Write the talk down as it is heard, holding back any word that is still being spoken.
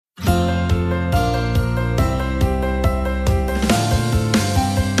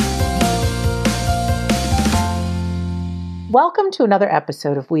Welcome to another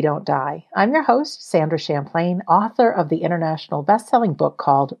episode of We Don't Die. I'm your host, Sandra Champlain, author of the international best-selling book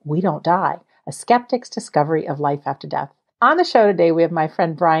called We Don't Die, A Skeptic's Discovery of Life After Death. On the show today, we have my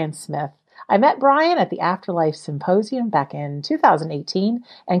friend Brian Smith. I met Brian at the Afterlife Symposium back in 2018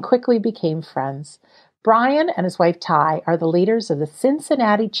 and quickly became friends. Brian and his wife Ty are the leaders of the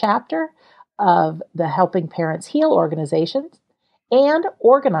Cincinnati chapter of the Helping Parents Heal organization and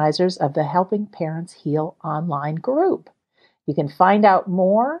organizers of the Helping Parents Heal online group. You can find out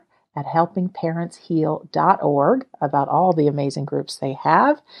more at helpingparentsheal.org about all the amazing groups they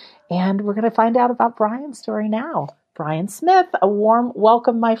have. And we're going to find out about Brian's story now. Brian Smith, a warm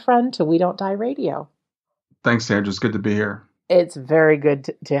welcome, my friend, to We Don't Die Radio. Thanks, Sandra. It's good to be here. It's very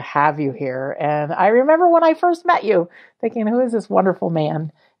good to have you here. And I remember when I first met you, thinking, who is this wonderful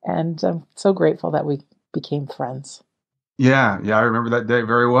man? And I'm so grateful that we became friends. Yeah, I remember that day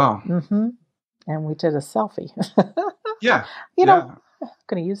very well. Mm-hmm. And we did a selfie. Yeah. I'm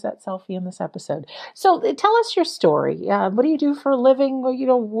going to use that selfie in this episode. So tell us your story. What do you do for a living?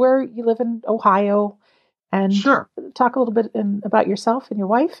 Where you live in Ohio, and sure. Talk a little bit about yourself and your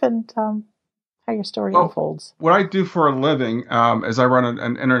wife and how your story unfolds. What I do for a living is I run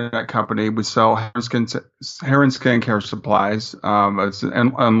an internet company. We sell hair and skin care supplies. It's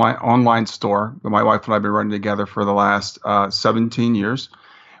an online store that my wife and I have been running together for the last 17 years.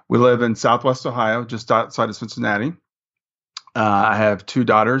 We live in Southwest Ohio, just outside of Cincinnati. I have two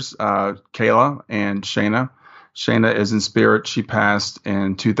daughters, Kayla and Shayna. Shayna is in spirit. She passed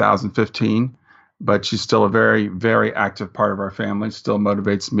in 2015, but she's still a very, very active part of our family, still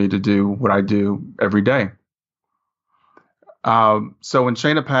motivates me to do what I do every day. So when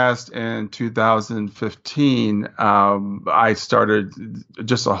Shayna passed in 2015, I started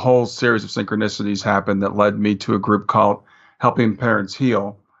just a whole series of synchronicities happened that led me to a group called Helping Parents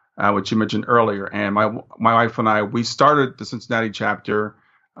Heal, which you mentioned earlier. And my wife and I, we started the Cincinnati chapter,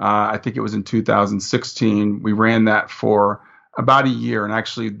 I think it was in 2016. We ran that for about a year. And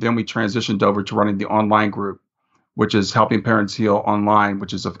actually, then we transitioned over to running the online group, which is Helping Parents Heal Online,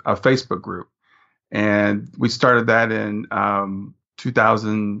 which is a Facebook group. And we started that in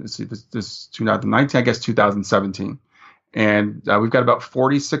 2019, I guess 2017. And we've got about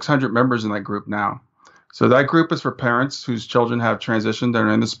 4,600 members in that group now. So that group is for parents whose children have transitioned and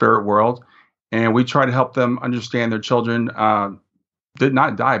are in the spirit world. And we try to help them understand their children did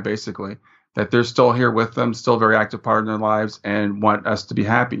not die, basically, that they're still here with them, still a very active part in their lives and want us to be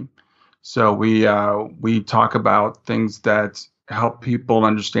happy. So we talk about things that help people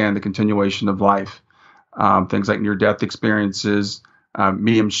understand the continuation of life, things like near-death experiences,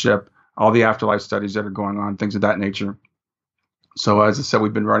 mediumship, all the afterlife studies that are going on, things of that nature. So as I said,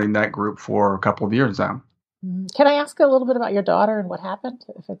 we've been running that group for a couple of years now. Can I ask a little bit about your daughter and what happened,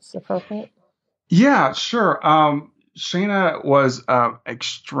 if it's appropriate? Yeah, sure. Shayna was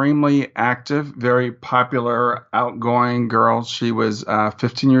extremely active, very popular, outgoing girl. She was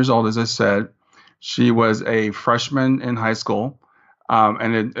 15 years old, as I said. She was a freshman in high school.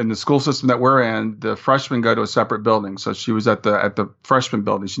 And in the school system that we're in, the freshmen go to a separate building. So she was at the freshman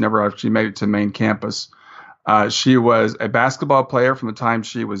building. She never actually made it to main campus. She was a basketball player from the time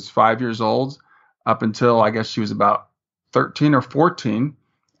she was 5 years old up until I guess she was about 13 or 14.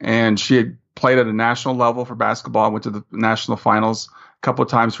 And she had played at a national level for basketball, went to the national finals a couple of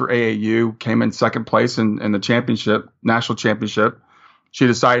times for AAU, came in second place in the national championship. She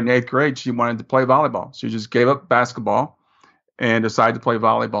decided in eighth grade she wanted to play volleyball. She just gave up basketball and decided to play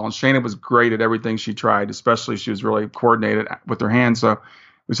volleyball. And Shayna was great at everything she tried, especially she was really coordinated with her hands. So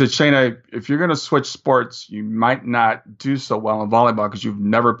we said, Shayna, if you're going to switch sports, you might not do so well in volleyball because you've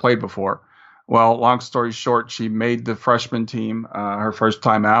never played before. Well, long story short, she made the freshman team her first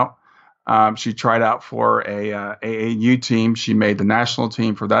time out. She tried out for a AAU team. She made the national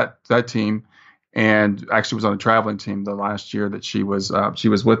team for that team, and actually was on a traveling team the last year that she was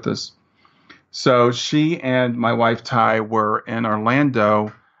with us. So she and my wife Ty were in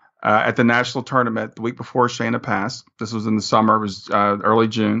Orlando at the national tournament the week before Shayna passed. This was in the summer. It was early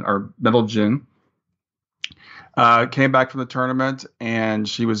June or middle June. Came back from the tournament and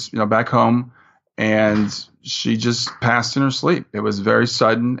she was back home, and she just passed in her sleep. It was very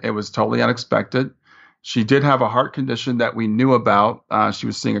sudden. It was totally unexpected. She did have a heart condition that we knew about. She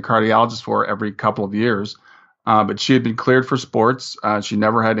was seeing a cardiologist for every couple of years, but she had been cleared for sports. She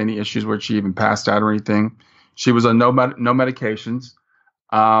never had any issues where she even passed out or anything. She was on no medications.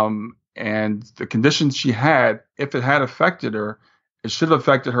 And the conditions she had, if it had affected her, it should have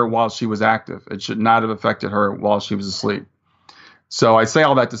affected her while she was active. It should not have affected her while she was asleep. So I say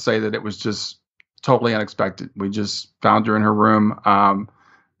all that to say that it was just totally unexpected. We just found her in her room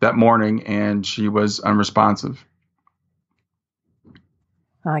that morning, and she was unresponsive.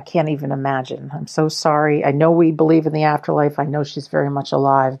 I can't even imagine. I'm so sorry. I know we believe in the afterlife. I know she's very much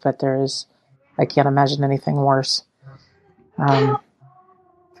alive, but I can't imagine anything worse. Yeah,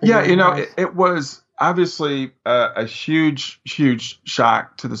 it was obviously a huge, huge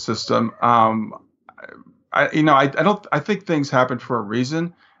shock to the system. I think things happen for a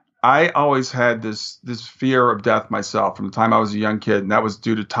reason. I always had this fear of death myself from the time I was a young kid, and that was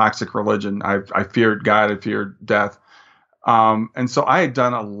due to toxic religion. I feared God, I feared death. And so I had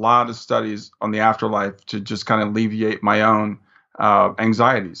done a lot of studies on the afterlife to just kind of alleviate my own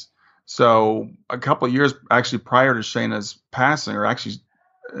anxieties. So a couple of years actually prior to Shayna's passing, or actually,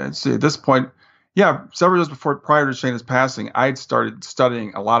 let's see, at this point, yeah, several years prior to Shayna's passing, I had started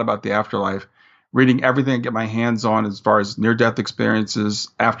studying a lot about the afterlife, reading everything I get my hands on as far as near-death experiences,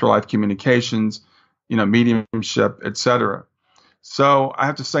 afterlife communications, mediumship, etc. So I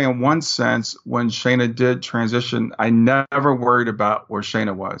have to say, in one sense, when Shayna did transition, I never worried about where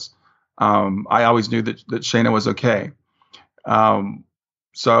Shayna was. I always knew that Shayna was okay. Um,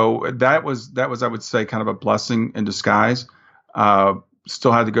 so that was I would say kind of a blessing in disguise.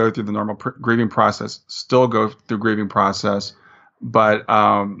 Still had to go through the normal grieving process. Still go through grieving process, but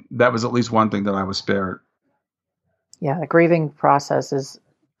that was at least one thing that I was spared. Yeah, the grieving process is,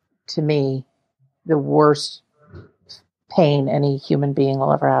 to me, the worst pain any human being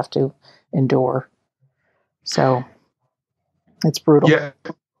will ever have to endure. So it's brutal.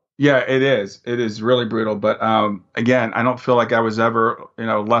 Yeah, it is. It is really brutal. But again, I don't feel like I was ever,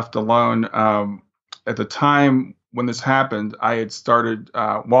 left alone. At the time when this happened, I had started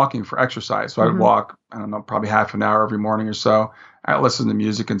walking for exercise. So I would walk, I don't know, probably half an hour every morning or so. I listened to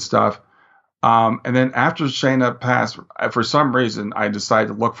music and stuff. And then after Shayna passed, for some reason, I decided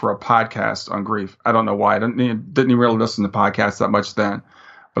to look for a podcast on grief. I don't know why. I didn't even really listen to podcasts that much then.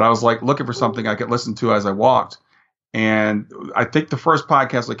 But I was like looking for something I could listen to as I walked. And I think the first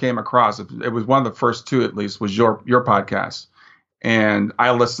podcast I came across, it was one of the first two at least, was your podcast. And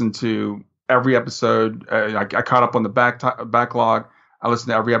I listened to every episode. I caught up on the backlog. I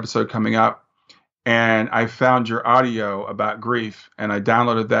listened to every episode coming up. And I found your audio about grief, and I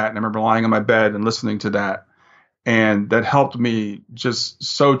downloaded that. And I remember lying on my bed and listening to that. And that helped me just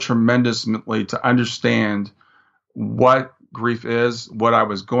so tremendously to understand what grief is, what I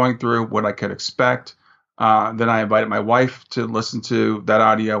was going through, what I could expect. Then I invited my wife to listen to that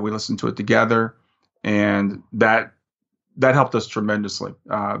audio. We listened to it together, and that helped us tremendously.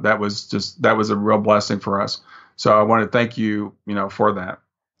 That was a real blessing for us. So I want to thank you, for that.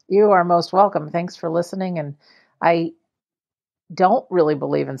 You are most welcome. Thanks for listening. And I don't really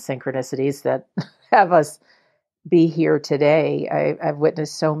believe in synchronicities that have us be here today. I've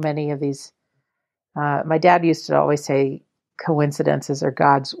witnessed so many of these. My dad used to always say coincidences are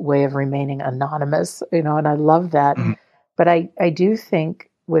God's way of remaining anonymous, and I love that. Mm-hmm. But I do think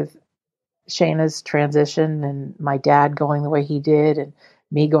with Shayna's transition and my dad going the way he did and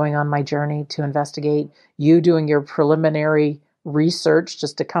me going on my journey to investigate, you doing your preliminary research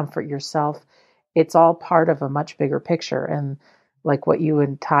just to comfort yourself, it's all part of a much bigger picture. And like what you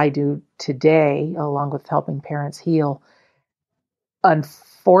and Ty do today, along with helping parents heal,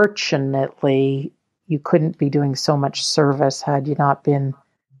 unfortunately, you couldn't be doing so much service had you not been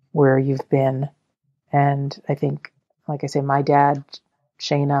where you've been. And I think, like I say, my dad,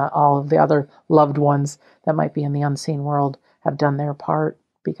 Shayna, all of the other loved ones that might be in the unseen world have done their part,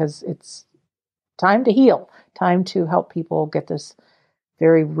 because it's time to heal, time to help people get this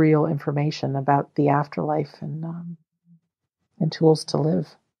very real information about the afterlife and tools to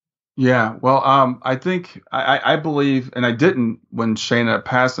live. Yeah, well, I think I believe, and I didn't when Shayna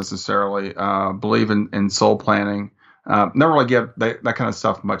passed necessarily believe in soul planning. Never really give that kind of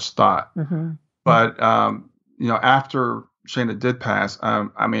stuff much thought. Mm-hmm. But after Shayna did pass,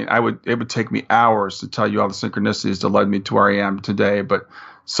 it would take me hours to tell you all the synchronicities that led me to where I am today. But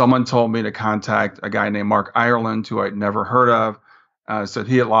someone told me to contact a guy named Mark Ireland, who I'd never heard of. Said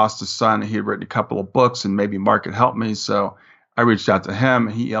he had lost his son, and he had written a couple of books, and maybe Mark could help me. So I reached out to him.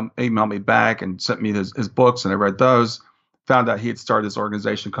 He emailed me back and sent me his books, and I read those. Found out he had started this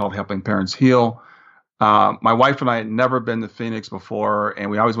organization called Helping Parents Heal. My wife and I had never been to Phoenix before, and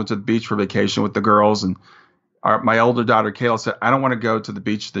we always went to the beach for vacation with the girls. And my older daughter, Kayla, said, I don't want to go to the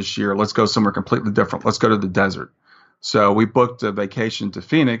beach this year. Let's go somewhere completely different. Let's go to the desert. So we booked a vacation to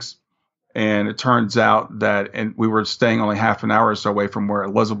Phoenix, and it turns out that we were staying only half an hour or so away from where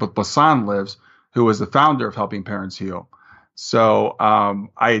Elizabeth Boisson lives, who was the founder of Helping Parents Heal. So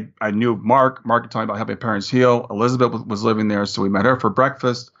I knew Mark. Mark had told me about Helping Parents Heal. Elizabeth was living there, so we met her for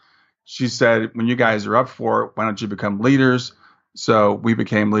breakfast. She said, when you guys are up for it, why don't you become leaders? So we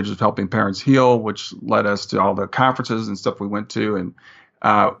became leaders of Helping Parents Heal, which led us to all the conferences and stuff we went to. And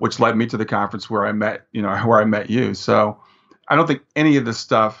which led me to the conference where I met you. So I don't think any of this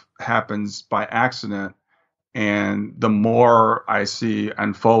stuff happens by accident. And the more I see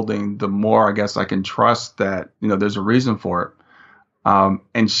unfolding, the more I guess I can trust that, there's a reason for it.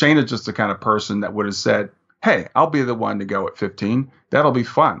 And Shayna's just the kind of person that would have said, "Hey, I'll be the one to go at 15. That'll be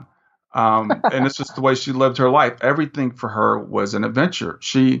fun." And it's just the way she lived her life. Everything for her was an adventure.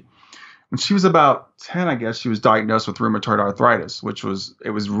 When she was about 10, I guess she was diagnosed with rheumatoid arthritis,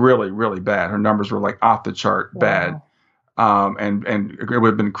 it was really, really bad. Her numbers were like off the chart bad. And it would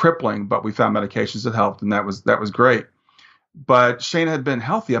have been crippling, but we found medications that helped, and that was great. But Shayna had been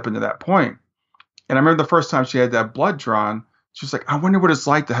healthy up until that point. And I remember the first time she had that blood drawn, she was like, "I wonder what it's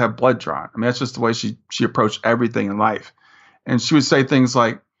like to have blood drawn." I mean, that's just the way she approached everything in life. And she would say things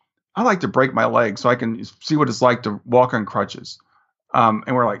like, "I like to break my leg so I can see what it's like to walk on crutches." And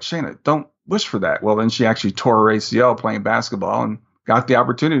we're like, "Shayna, don't wish for that." Well, then she actually tore her ACL playing basketball and got the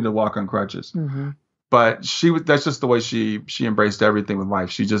opportunity to walk on crutches. Mm-hmm. But that's just the way she embraced everything with life.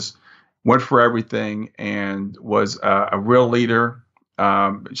 She just went for everything and was a real leader.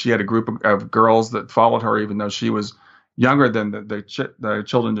 She had a group of girls that followed her, even though she was younger than the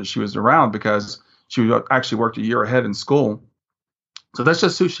children that she was around, because she actually worked a year ahead in school. So that's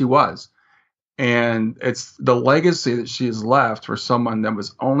just who she was. And it's the legacy that she has left for someone that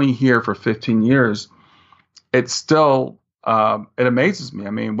was only here for 15 years. It's still, it amazes me. I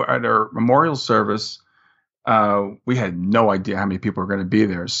mean, at our memorial service, we had no idea how many people were going to be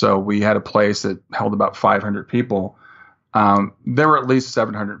there. So we had a place that held about 500 people. There were at least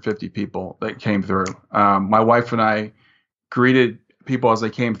 750 people that came through. My wife and I greeted people as they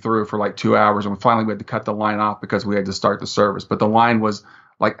came through for like 2 hours, and finally we had to cut the line off because we had to start the service. But the line was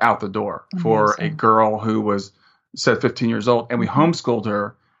like out the door for a girl who said 15 years old, and we homeschooled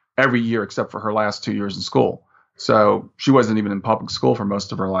her every year except for her last 2 years in school. So she wasn't even in public school for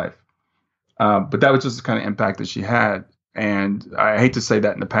most of her life. But that was just the kind of impact that she had. And I hate to say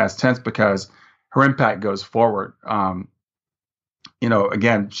that in the past tense because her impact goes forward.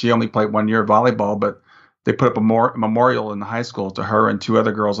 Again, she only played 1 year of volleyball, but they put up a memorial in the high school to her and two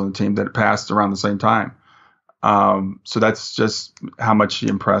other girls on the team that passed around the same time. So that's just how much she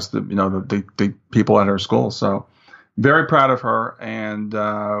impressed the people at her school. So very proud of her. And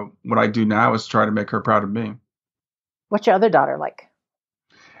what I do now is try to make her proud of me. What's your other daughter like?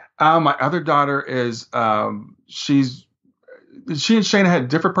 My other daughter is she and Shayna had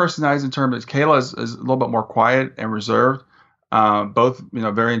different personalities in terms of Kayla is a little bit more quiet and reserved. Both,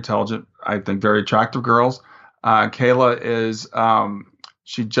 very intelligent, I think very attractive girls. Kayla is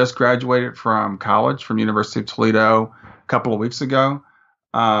she just graduated from college from University of Toledo a couple of weeks ago.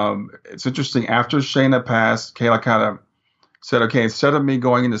 It's interesting. After Shayna passed, Kayla kind of said, "Okay, instead of me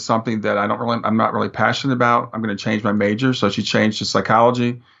going into something that I'm not really passionate about, I'm going to change my major." So she changed to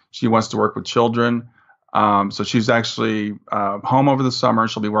psychology. She wants to work with children. So she's actually home over the summer.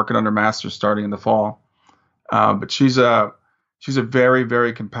 She'll be working on her master's starting in the fall. But she's a very,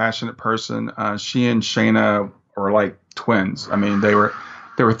 very compassionate person. She and Shayna are like twins. I mean, they were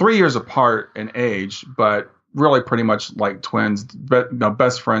 3 years apart in age, but really pretty much like twins, but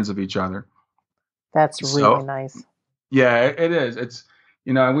best friends of each other. That's really nice. Yeah, it is. It's,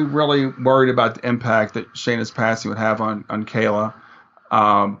 we really worried about the impact that Shayna's passing would have on Kayla.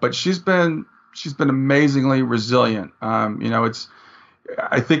 But she's been amazingly resilient.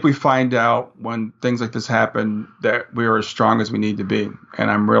 I think we find out when things like this happen that we are as strong as we need to be. And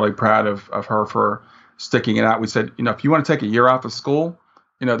I'm really proud of her for sticking it out. We said, if you want to take a year off of school,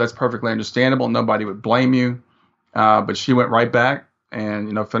 that's perfectly understandable. Nobody would blame you. But she went right back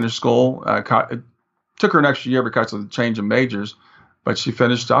and, finished school. It took her an extra year because of the change of majors, but she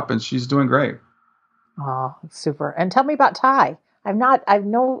finished up and she's doing great. Oh, super. And tell me about Ty. I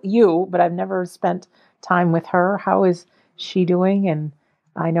know you, but I've never spent time with her. How is she doing? And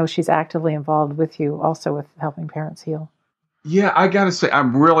I know she's actively involved with you also with helping parents heal. Yeah, I got to say,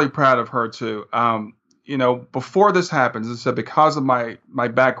 I'm really proud of her too. Before this happens, as I said, because of my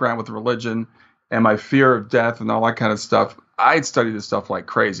background with religion and my fear of death and all that kind of stuff, I had studied this stuff like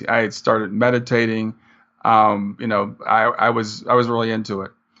crazy. I had started meditating. I was really into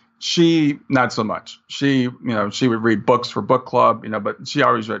it. She, not so much. She would read books for book club, but she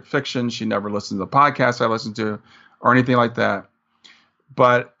always read fiction. She never listened to the podcasts I listened to or anything like that.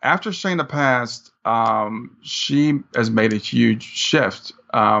 But after Shayna passed, she has made a huge shift.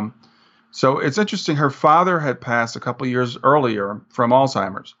 So it's interesting. Her father had passed a couple of years earlier from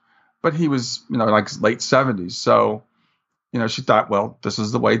Alzheimer's, but he was, like late 70s. So, she thought, well, this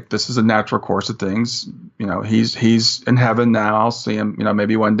is a natural course of things. He's in heaven now. I'll see him,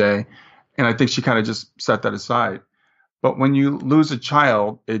 maybe one day. And I think she kind of just set that aside. But when you lose a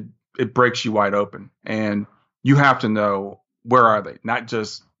child, it breaks you wide open, and you have to know, where are they? Not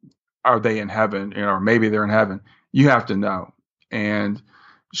just, are they in heaven, or maybe they're in heaven. You have to know. And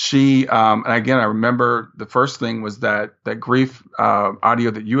she, and again, I remember the first thing was that grief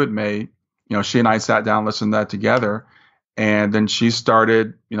audio that you had made. She and I sat down, listened to that together, and then she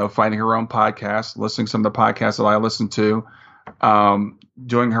started, finding her own podcast, listening to some of the podcasts that I listened to,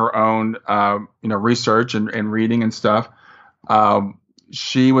 doing her own, research and reading and stuff.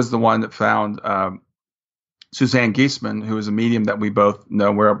 She was the one that found Suzanne Giesman, who is a medium that we both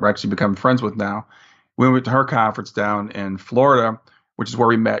know. We're actually becoming friends with now. We went to her conference down in Florida, which is where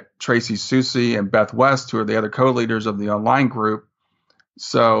we met Tracy Susie and Beth West, who are the other co-leaders of the online group.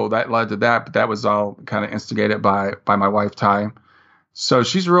 So that led to that, but that was all kind of instigated by my wife, Ty. So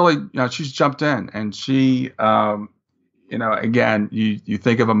she's really, she's jumped in, and she, again, you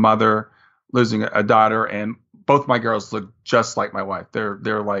think of a mother losing a daughter, and both my girls look just like my wife.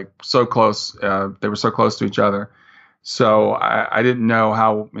 They're like so close. They were so close to each other. So I didn't know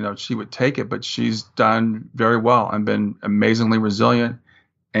how, she would take it, but she's done very well and been amazingly resilient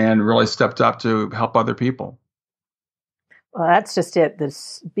and really stepped up to help other people. Well, that's just it.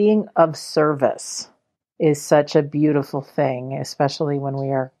 This being of service is such a beautiful thing, especially when we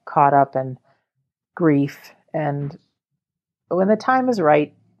are caught up in grief. And when the time is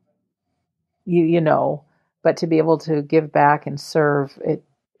right, but to be able to give back and serve, it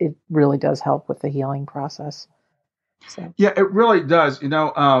really does help with the healing process. So. Yeah, it really does. You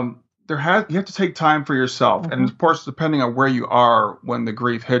have to take time for yourself. Mm-hmm. And of course, depending on where you are when the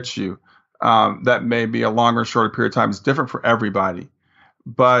grief hits you, that may be a longer or shorter period of time. It's different for everybody.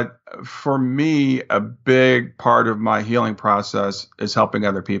 But for me, a big part of my healing process is helping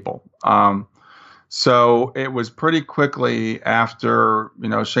other people. So it was pretty quickly after,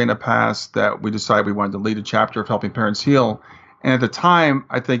 Shayna passed, that we decided we wanted to lead a chapter of helping parents heal. And at the time,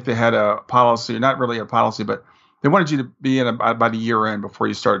 I think they had a policy, not really a policy, but they wanted you to be in about a year in before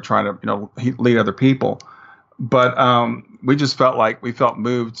you started trying to, lead other people. But we just felt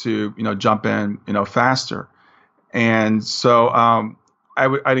moved to, jump in, faster. And so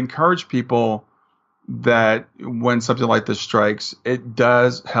I'd encourage people that when something like this strikes, it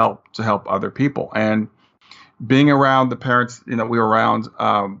does help to help other people. And being around the parents, we were around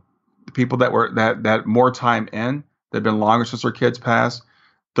the people that had more time in, that had been longer since their kids passed.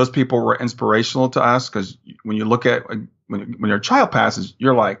 Those people were inspirational to us, because when you look at when your child passes,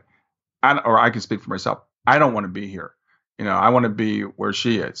 you're like, I can speak for myself. I don't want to be here. I want to be where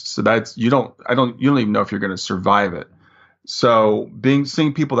she is. So you don't even know if you're going to survive it. So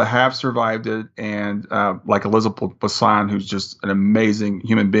seeing people that have survived it, and like Elizabeth Boisson, who's just an amazing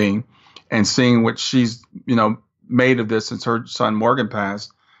human being, and seeing what she's, made of this since her son Morgan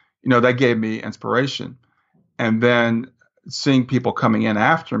passed, that gave me inspiration. And then seeing people coming in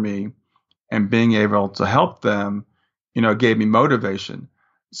after me and being able to help them, gave me motivation.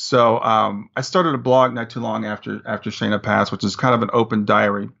 So I started a blog not too long after Shayna passed, which is kind of an open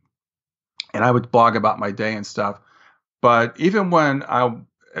diary. And I would blog about my day and stuff. But even when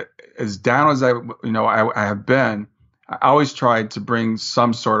as down as I have been, I always tried to bring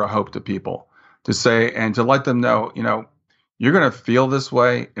some sort of hope to people, to say, and to let them know, you're going to feel this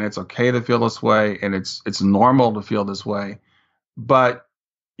way, and it's okay to feel this way, and it's normal to feel this way. But,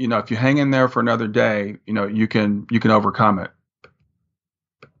 if you hang in there for another day, you can overcome it.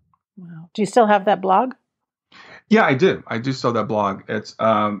 Wow. Do you still have that blog? Yeah, I do. I do still have that blog. It's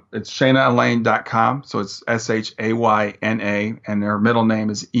ShaynaElayne.com. So it's ShayNA, and her middle name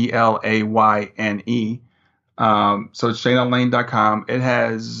is ELAYNE. So it's ShaynaElayne.com. It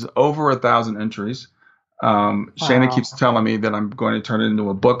has over 1,000 entries. Shayna keeps telling me that I'm going to turn it into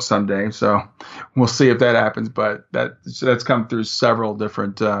a book someday. So we'll see if that happens. But that's come through several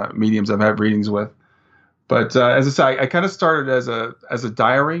different mediums I've had readings with. But as I say, I kind of started as a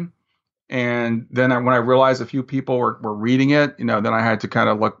diary. And then when I realized a few people were reading it, then I had to kind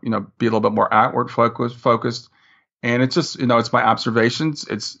of look, be a little bit more outward focused. And it's just, it's my observations.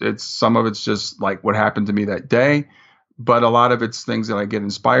 It's some of it's just like what happened to me that day, but a lot of it's things that I get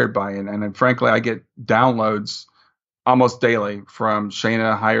inspired by. And frankly, I get downloads almost daily from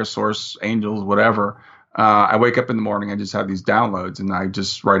Shayna, higher source, angels, whatever. I wake up in the morning, I just have these downloads, and I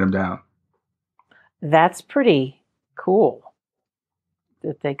just write them down. That's pretty cool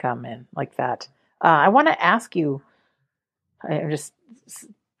that they come in like that. I want to ask you, I'm just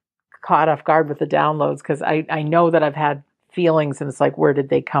caught off guard with the downloads, because I know that I've had feelings, and it's like, where did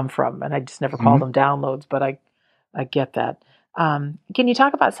they come from? And I just never call them downloads, but I get that. Can you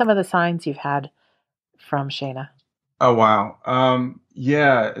talk about some of the signs you've had from Shayna? Oh, wow.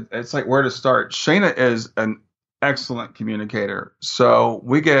 Yeah, it's like where to start. Shayna is an excellent communicator. So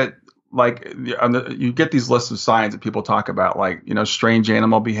we get like you get these lists of signs that people talk about, like strange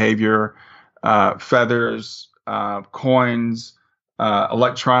animal behavior, feathers, coins,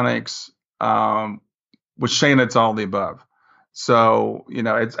 electronics. With Shayna, it's all the above. So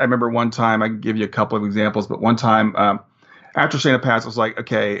I remember one time, I can give you a couple of examples, but one time after Shayna passed, I was like,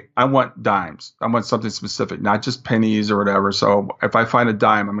 okay, I want dimes. I want something specific, not just pennies or whatever. So if I find a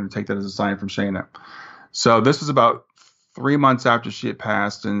dime, I'm going to take that as a sign from Shayna. So this was about 3 months after she had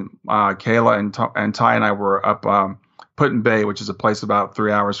passed, and Kayla and Ty and I were up Put-in Bay, which is a place about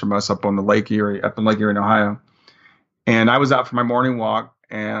 3 hours from us up on the Lake Erie, up in Lake Erie, in Ohio. And I was out for my morning walk,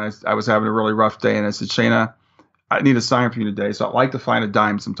 and I was having a really rough day, and I said, Shayna, I need a sign from you today, so I'd like to find a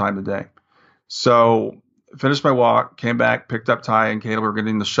dime sometime today. So finished my walk, came back, picked up Ty and Kayla. We were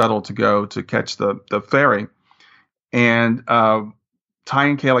getting the shuttle to go to catch the ferry, and Ty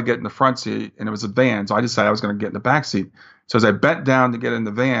and Kayla get in the front seat, and it was a van. So I decided I was going to get in the back seat. So as I bent down to get in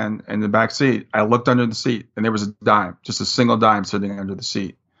the van in the back seat, I looked under the seat, and there was a dime, just a single dime sitting under the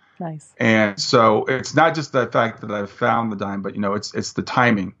seat. Nice. And so it's not just the fact that I found the dime, but it's the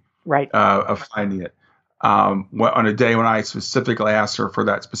timing, right, of finding it. On a day when I specifically asked her for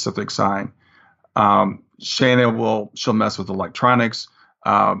that specific sign. Shayna she'll mess with electronics.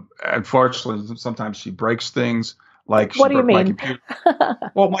 Unfortunately, sometimes she breaks things. Like what do you mean? My computer.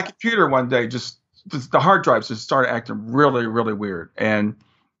 Well, my computer one day just the hard drives just started acting really, really weird, and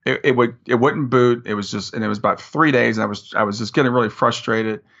it wouldn't boot. It was about 3 days, and I was just getting really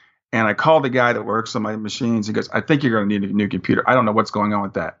frustrated. And I called the guy that works on my machines. He goes, I think you're going to need a new computer. I don't know what's going on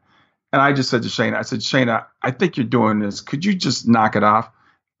with that. And I just said to Shayna, Shayna, I think you're doing this. Could you just knock it off?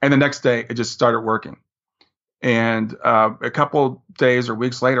 And the next day, it just started working. And a couple days or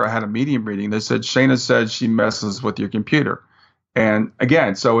weeks later, I had a media reading. They said, Shayna said she messes with your computer. And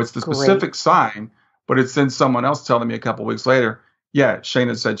again, so it's the specific sign, but it's then someone else telling me a couple weeks later, yeah,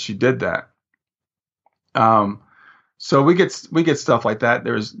 Shayna said she did that. So we get stuff like that.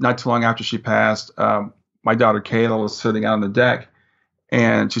 There was not too long after she passed, my daughter Kayla was sitting out on the deck,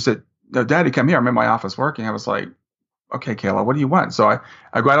 and she said, no, Daddy, come here. I'm in my office working. I was like, okay, Kayla, what do you want? So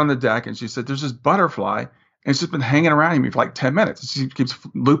I go out on the deck, and she said, there's this butterfly, and it's just been hanging around me for like 10 minutes. She keeps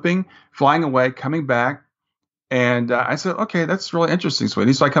looping, flying away, coming back. And I said, okay, that's really interesting,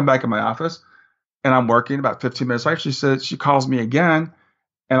 sweetie. So I come back in my office, and I'm working. About 15 minutes later, she calls me again,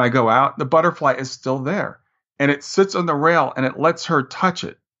 and I go out. The butterfly is still there, and it sits on the rail, and it lets her touch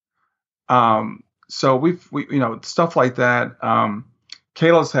it. So we stuff like that.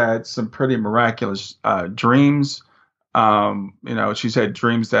 Kayla's had some pretty miraculous dreams. She's had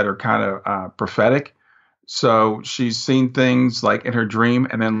dreams that are kind of prophetic. So she's seen things like in her dream,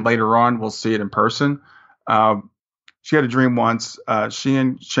 and then later on we'll see it in person. She had a dream once. She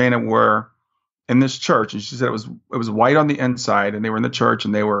and Shayna were in this church, and she said it was white on the inside, and they were in the church,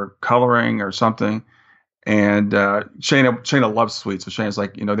 and they were coloring or something. And Shayna loves sweets, so Shayna's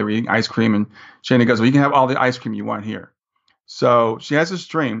like, they were eating ice cream, and Shayna goes, well, you can have all the ice cream you want here. So she has this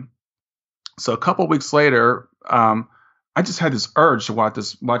dream. So a couple of weeks later, I just had this urge to watch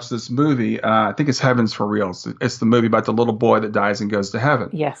this movie. I think it's Heaven's for Real. It's the movie about the little boy that dies and goes to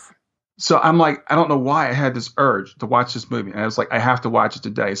heaven. Yes. So I'm like, I don't know why I had this urge to watch this movie. And I was like, I have to watch it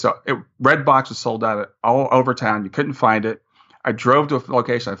today. So Redbox was sold out all over town. You couldn't find it. I drove to a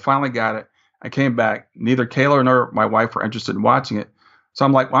location. I finally got it. I came back. Neither Kayla nor my wife were interested in watching it. So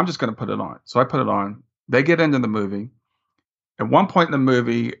I'm like, well, I'm just going to put it on. So I put it on. They get into the movie. At one point in the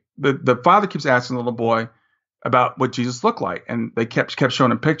movie, the father keeps asking the little boy about what Jesus looked like. And they kept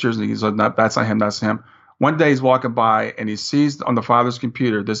showing him pictures. And he's like, no, that's not him. That's him. One day he's walking by, and he sees on the father's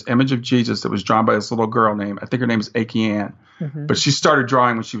computer this image of Jesus that was drawn by this little girl named, I think her name is Aki Ann. Mm-hmm. But she started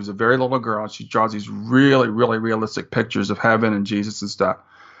drawing when she was a very little girl. And she draws these really, really realistic pictures of heaven and Jesus and stuff.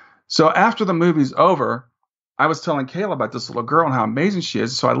 So after the movie's over, I was telling Kayla about this little girl and how amazing she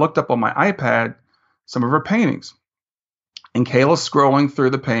is. So I looked up on my iPad some of her paintings. And Kayla's scrolling through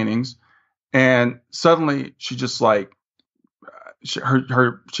the paintings, and suddenly she just like she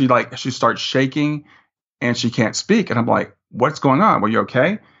starts shaking, and she can't speak. And I'm like, what's going on? Were you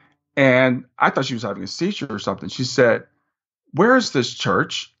okay? And I thought she was having a seizure or something. She said, where is this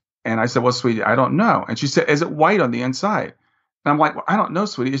church? And I said, well, sweetie, I don't know. And she said, is it white on the inside? And I'm like, well, I don't know,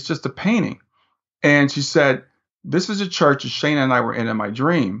 sweetie. It's just a painting. And she said, this is a church that Shayna and I were in my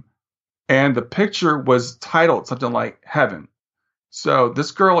dream. And the picture was titled something like Heaven. So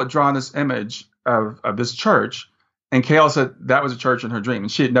this girl had drawn this image of this church, and Kayla said that was a church in her dream,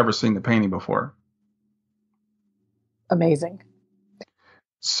 and she had never seen the painting before. Amazing.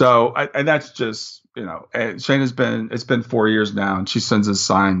 So, and that's just, Shayna's it's been 4 years now, and she sends us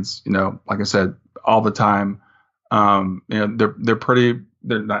signs, like I said, all the time. They're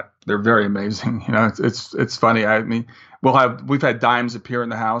very amazing. It's funny. I mean, we've had dimes appear in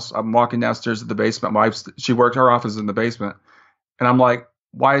the house. I'm walking downstairs to the basement. My wife, she worked, her office in the basement, and I'm like,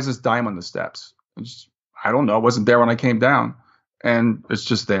 why is this dime on the steps? I don't know. It wasn't there when I came down, and it's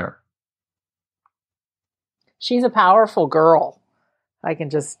just there. She's a powerful girl. I can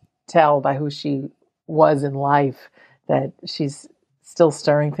just tell by who she was in life that she's still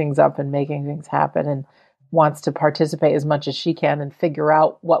stirring things up and making things happen and wants to participate as much as she can and figure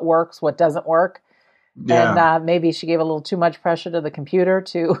out what works, what doesn't work. Yeah. And maybe she gave a little too much pressure to the computer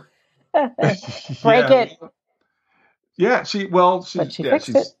to break Yeah. it. Yeah, But she fixed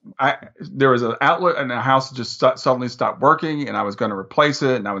it. There was an outlet in the house that just suddenly stopped working, and I was going to replace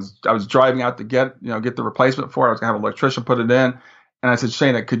it, and I was driving out to get the replacement for it. I was going to have an electrician put it in, and I said,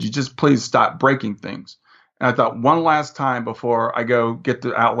 Shayna, could you just please stop breaking things? And I thought one last time before I go get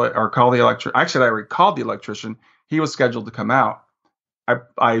the outlet or call the electrician. Actually, I already called the electrician. He was scheduled to come out.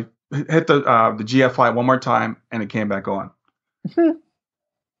 I hit the GFI one more time, and it came back on.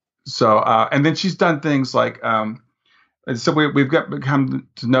 So and then she's done things like. So we've become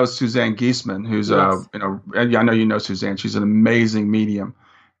to know Suzanne Giesman, who's Yes. I know you know Suzanne. She's an amazing medium,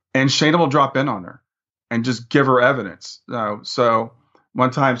 and Shayna will drop in on her and just give her evidence. So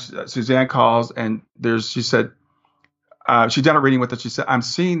one time Suzanne calls and she said she done a reading with us. She said, I'm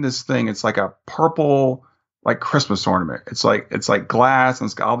seeing this thing. It's like a purple like Christmas ornament. It's like glass and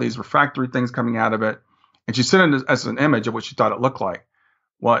it's got all these refractory things coming out of it. And she sent it as an image of what she thought it looked like.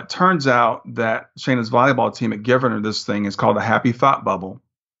 Well, it turns out that Shayna's volleyball team had given her this thing. It's called a Happy Thought Bubble,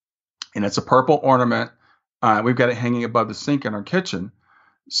 and it's a purple ornament. We've got it hanging above the sink in our kitchen.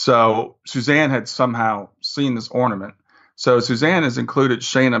 So Suzanne had somehow seen this ornament. So Suzanne has included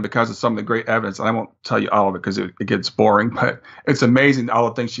Shayna because of some of the great evidence. And I won't tell you all of it because it gets boring, but it's amazing all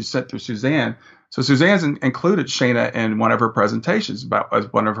the things she sent through Suzanne. So Suzanne's included Shayna in one of her presentations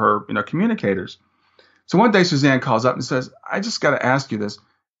as one of her communicators. So one day Suzanne calls up and says, I just got to ask you this.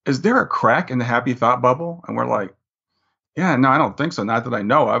 Is there a crack in the Happy Thought Bubble? And we're like, yeah, no, I don't think so. Not that I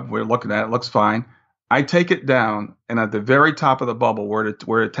know of. We're looking at it. It looks fine. I take it down, and at the very top of the bubble where it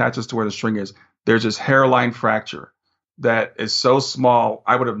attaches to where the string is, there's this hairline fracture that is so small,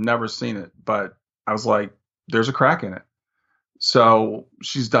 I would have never seen it. But I was like, there's a crack in it. So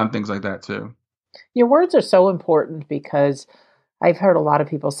she's done things like that too. Your words are so important because I've heard a lot of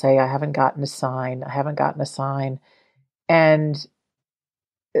people say, I haven't gotten a sign. I haven't gotten a sign. And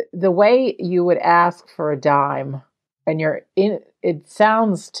the way you would ask for a dime and it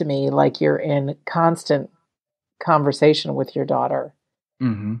sounds to me like you're in constant conversation with your daughter.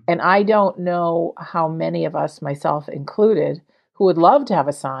 Mm-hmm. And I don't know how many of us, myself included, who would love to have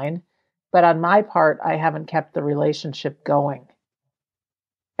a sign, but on my part, I haven't kept the relationship going.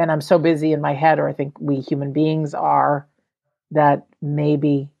 And I'm so busy in my head, or I think we human beings are, that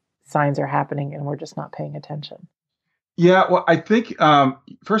maybe signs are happening and we're just not paying attention. Yeah, well, I think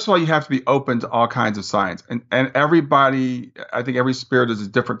first of all, you have to be open to all kinds of signs, and everybody. I think every spirit is a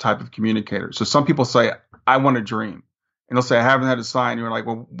different type of communicator. So some people say, "I want a dream," and they'll say, "I haven't had a sign." And you're like,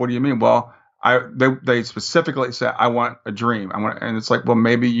 "Well, what do you mean?" Well, they specifically say, "I want a dream." And it's like, well,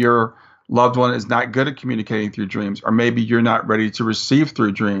 maybe your loved one is not good at communicating through dreams, or maybe you're not ready to receive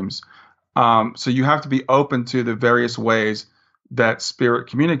through dreams. So you have to be open to the various ways that spirit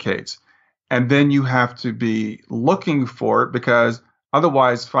communicates. And then you have to be looking for it because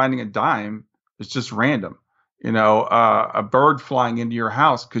otherwise finding a dime is just random. A bird flying into your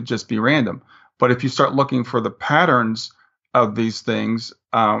house could just be random. But if you start looking for the patterns of these things,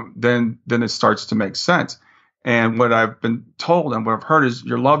 then it starts to make sense. And what I've been told and what I've heard is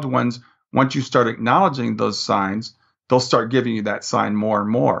your loved ones, once you start acknowledging those signs, they'll start giving you that sign more and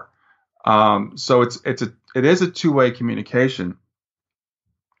more. So it is a two-way communication.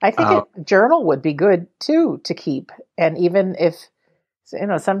 I think a journal would be good too to keep. And even if,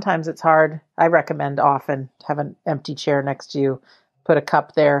 sometimes it's hard. I recommend often have an empty chair next to you, put a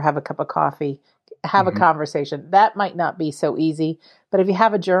cup there, have a cup of coffee, have a conversation. That might not be so easy, but if you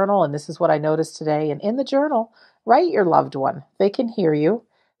have a journal, and this is what I noticed today, and in the journal, write your loved one. They can hear you.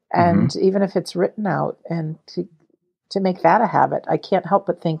 And even if it's written out, and to make that a habit, I can't help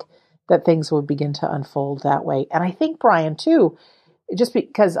but think that things will begin to unfold that way. And I think, Brian, too, just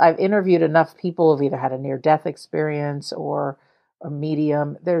because I've interviewed enough people who've either had a near-death experience or a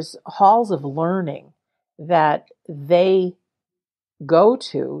medium, there's halls of learning that they go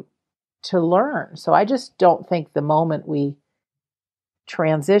to learn. So I just don't think the moment we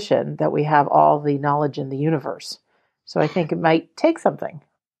transition that we have all the knowledge in the universe. So I think it might take something.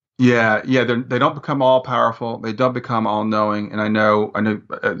 Yeah, yeah, they don't become all powerful. They don't become all knowing. And I know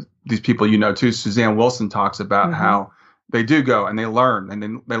these people you know too. Suzanne Wilson talks about Hmm. how they do go and they learn,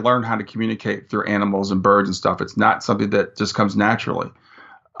 and they learn how to communicate through animals and birds and stuff. It's not something that just comes naturally.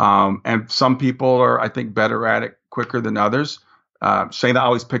 And some people are, I think, better at it quicker than others. Shayna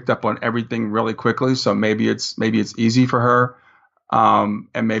always picked up on everything really quickly, so maybe it's easy for her,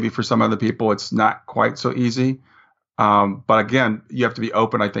 and maybe for some other people it's not quite so easy. But again, you have to be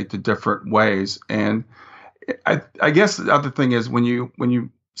open, I think, to different ways. And I guess the other thing is when you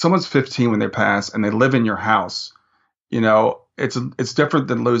someone's 15 when they pass and they live in your house, it's different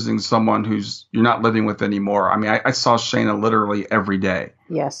than losing someone who's you're not living with anymore. I mean, I saw Shayna literally every day.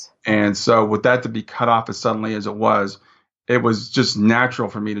 Yes. And so with that to be cut off as suddenly as it was just natural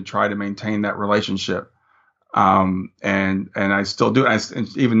for me to try to maintain that relationship. And I still do. And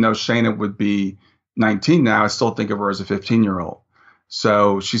even though Shayna would be 19 now, I still think of her as a 15-year-old.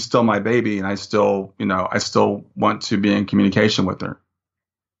 So she's still my baby, and I still want to be in communication with her.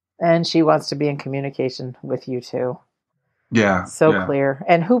 And she wants to be in communication with you too. Yeah, So yeah, clear.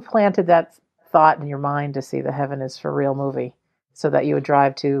 And who planted that thought in your mind to see the Heaven is for Real movie so that you would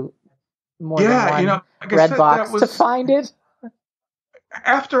drive to more than yeah. one Like I red said, that box to was find it?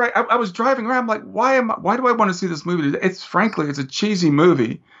 after I was driving around. I'm like, why do I want to see this movie? It's a cheesy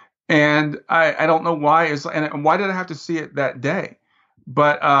movie, and I don't know why. And why did I have to see it that day?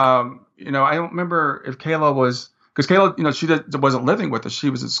 But I don't remember if Kayla was because Kayla, wasn't living with us. She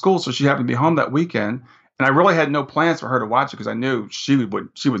was at school, so she happened to be home that weekend, and I really had no plans for her to watch it because I knew she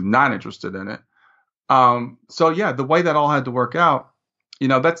was not interested in it. So yeah, the way that all had to work out,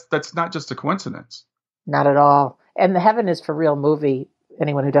 that's not just a coincidence. Not at all. And the Heaven is for Real movie,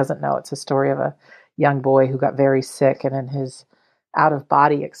 anyone who doesn't know, it's a story of a young boy who got very sick, and in his out of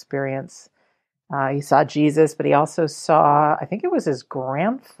body experience, he saw Jesus, but he also saw, I think it was his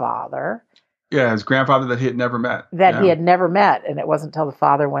grandfather Yeah, his grandfather that he had never met. that he Yeah. had never met. And it wasn't until the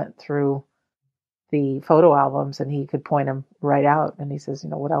father went through the photo albums and he could point him right out. And he says,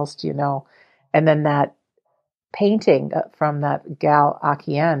 what else do you know? And then that painting from that gal,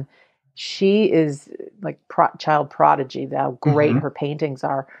 Akienne, she is like child prodigy, how great Hmm. her paintings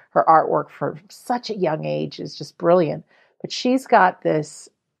are. Her artwork for such a young age is just brilliant. But she's got this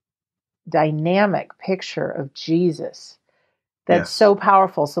dynamic picture of Jesus that's Yes. so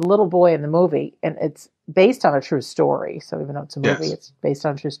powerful. So, little boy in the movie, and it's based on a true story. So, even though it's a movie, Yes. it's based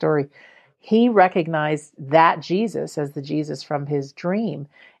on a true story. He recognized that Jesus as the Jesus from his dream.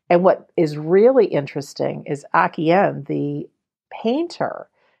 And what is really interesting is Akienne, the painter,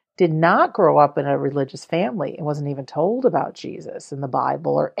 did not grow up in a religious family and wasn't even told about Jesus in the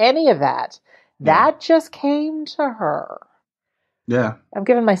Bible or any of that. Yeah. That just came to her. Yeah. I'm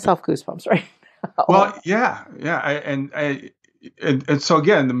giving myself goosebumps right now. Well, yeah, yeah. And so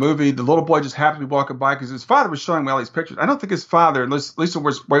again, the movie, the little boy just happened to be walking by because his father was showing me all these pictures. I don't think his father, at least the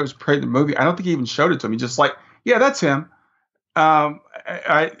way it was portrayed in the movie, I don't think he even showed it to me. Just like, yeah, that's him.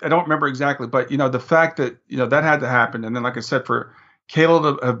 I don't remember exactly, but the fact that that had to happen, and then like I said, for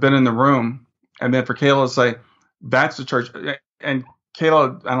Kayla to have been in the room, and then for Kayla to say that's the church, and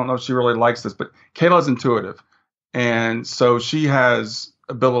Kayla, I don't know if she really likes this, but Kayla's intuitive, and so she has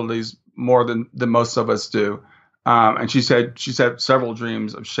abilities more than most of us do. And she's had several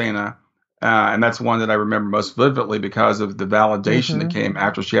dreams of Shayna, and that's one that I remember most vividly because of the validation that Hmm. came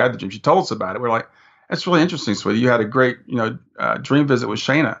after she had the dream. She told us about it. We're like, that's really interesting, sweetie. You had a great, dream visit with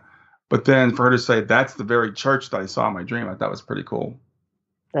Shayna. But then for her to say, that's the very church that I saw in my dream, I thought was pretty cool.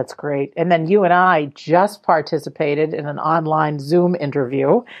 That's great. And then you and I just participated in an online Zoom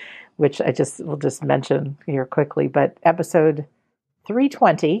interview, which will just mention here quickly. But episode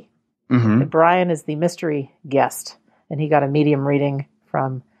 320, Hmm. Brian is the mystery guest, and he got a medium reading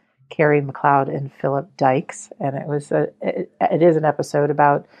from Carrie McLeod and Philip Dykes. And it is an episode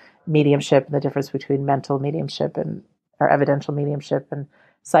about mediumship and the difference between mental mediumship or evidential mediumship and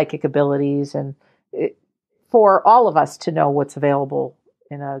psychic abilities, and for all of us to know what's available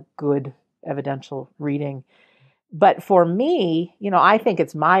in a good evidential reading. But for me, I think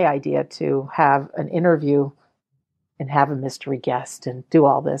it's my idea to have an interview and have a mystery guest and do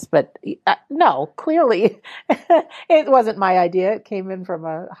all this. But no, clearly it wasn't my idea. It came in from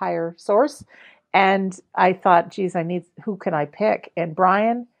a higher source. And I thought, geez, who can I pick? And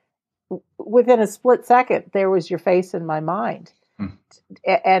Brian, within a split second, there was your face in my mind.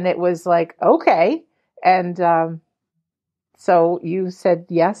 And it was like, okay. And so you said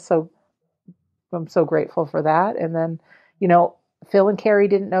yes. So I'm so grateful for that. And then, Phil and Carrie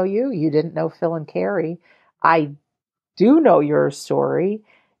didn't know you. You didn't know Phil and Carrie. I do know your story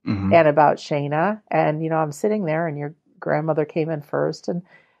Hmm. and about Shayna. And, I'm sitting there and your grandmother came in first. And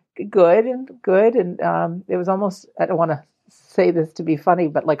good and it was almost, I don't want to say this to be funny,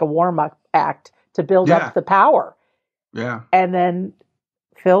 but like a warm-up act to build up the power. Yeah. And then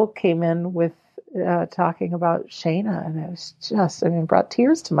Phil came in with talking about Shayna, and it was just, brought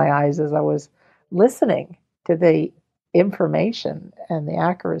tears to my eyes as I was listening to the information and the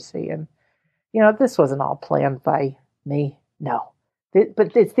accuracy. And this wasn't all planned by me, no.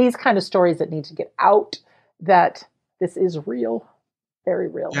 But it's these kind of stories that need to get out, that this is real, very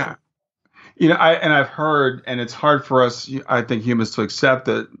real. Yeah. I've heard, and it's hard for us, I think, humans to accept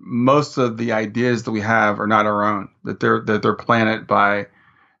that most of the ideas that we have are not our own, that they're planted by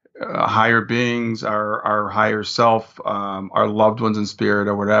higher beings, our higher self, our loved ones in spirit,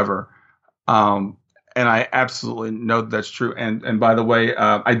 or whatever. And I absolutely know that's true. And by the way,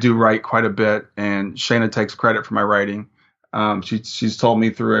 I do write quite a bit, and Shayna takes credit for my writing. She's told me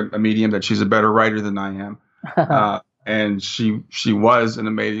through a medium that she's a better writer than I am. And she was an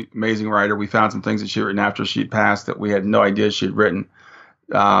amazing writer. We found some things that she'd written after she'd passed that we had no idea she'd written.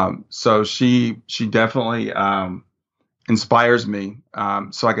 So she definitely inspires me.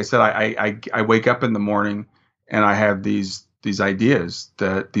 So like I said, I wake up in the morning and I have these ideas,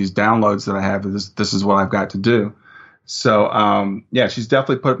 these downloads that I have. This is what I've got to do. So she's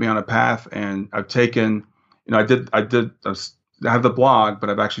definitely put me on a path, and I've taken, I have the blog, but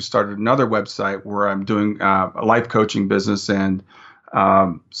I've actually started another website where I'm doing a life coaching business and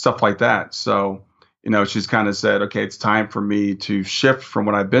stuff like that. So, she's kind of said, okay, it's time for me to shift from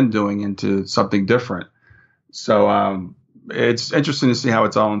what I've been doing into something different. So it's interesting to see how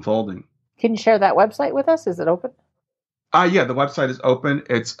it's all unfolding. Can you share that website with us? Is it open? Yeah, the website is open.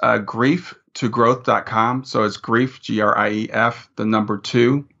 It's growth.com. So it's grief, GRIEF, the number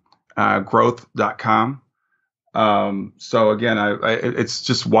 2, growth.com. So again, it's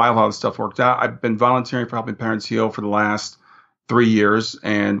just wild how this stuff worked out. I've been volunteering for Helping Parents Heal for the last 3 years,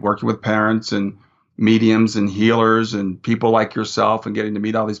 and working with parents and mediums and healers and people like yourself, and getting to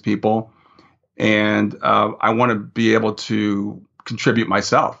meet all these people. And I want to be able to contribute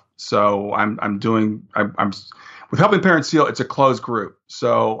myself. So I'm with Helping Parents Heal. It's a closed group,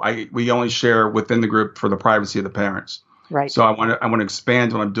 so we only share within the group for the privacy of the parents. Right. So I want to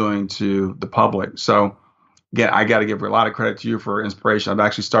expand what I'm doing to the public. So again, I got to give a lot of credit to you for inspiration. I've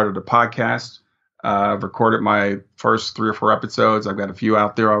actually started a podcast. I've recorded my first 3 or 4 episodes. I've got a few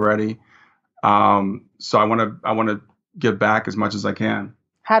out there already. So I want to give back as much as I can.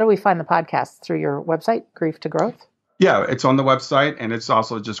 How do we find the podcast? Through your website, Grief to Growth? Yeah, it's on the website, and it's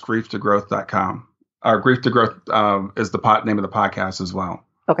also just grieftogrowth.com. Our Grief to Growth is the name of the podcast as well.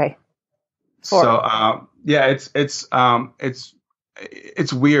 Okay. So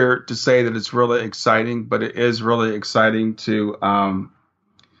it's weird to say that it's really exciting, but it is really exciting to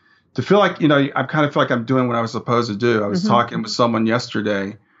feel like, I kind of feel like I'm doing what I was supposed to do. I was talking with someone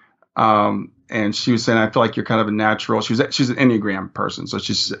yesterday, and she was saying, I feel like you're kind of a natural. She's an Enneagram person, so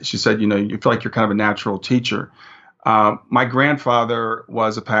she said, you feel like you're kind of a natural teacher. My grandfather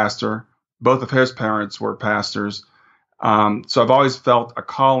was a pastor. Both of his parents were pastors. So I've always felt a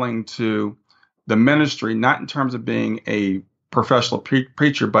calling to the ministry, not in terms of being a professional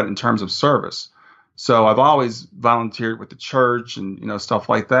preacher, but in terms of service. So I've always volunteered with the church and, stuff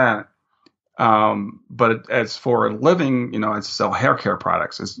like that. But as for a living, I sell hair care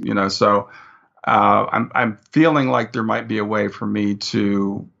products, so I'm feeling like there might be a way for me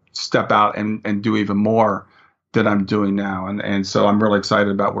to step out and do even more than I'm doing now. And so I'm really excited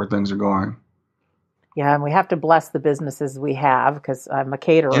about where things are going. Yeah, and we have to bless the businesses we have, because I'm a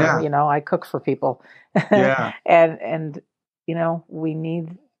caterer. Yeah. I cook for people. Yeah. and we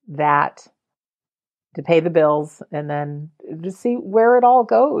need that to pay the bills, and then to see where it all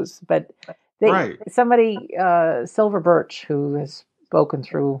goes. But somebody, Silver Birch, who has spoken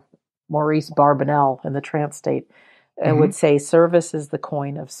through Maurice Barbanel in the trance state, would say service is the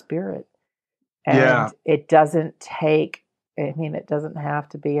coin of spirit. And it doesn't take, it doesn't have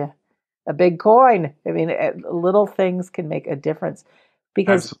to be a big coin. Little things can make a difference.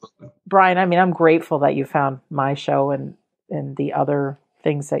 Because, absolutely. Brian, I'm grateful that you found my show and the other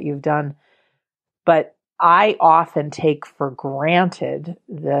things that you've done. But I often take for granted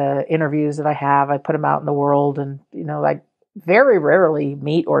the interviews that I have. I put them out in the world, and, I very rarely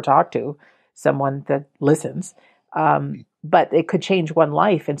meet or talk to someone that listens. But it could change one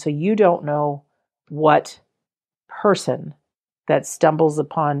life. And so you don't know what person that stumbles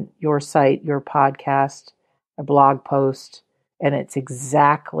upon your site, your podcast, a blog post, and it's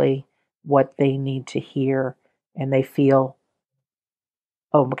exactly what they need to hear, and they feel,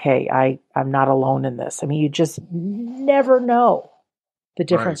 oh, okay, I'm not alone in this. You just never know the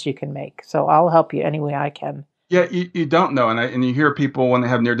difference you can make. So I'll help you any way I can. Yeah, you don't know, and you hear people when they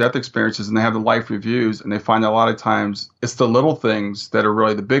have near death experiences and they have the life reviews, and they find a lot of times it's the little things that are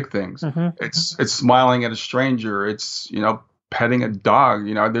really the big things. It's smiling at a stranger. It's petting a dog.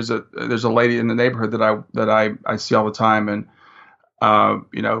 There's a lady in the neighborhood that I see all the time, and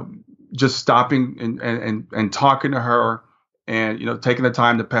just stopping and talking to her, and taking the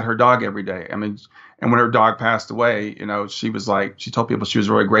time to pet her dog every day. I mean, and when her dog passed away, she told people she was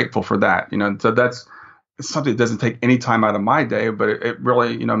really grateful for that. So that's something that doesn't take any time out of my day, but it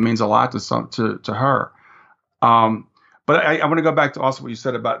really means a lot to her. But I want to go back to also what you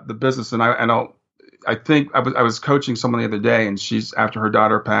said about the business, and I think I was coaching someone the other day, and she's, after her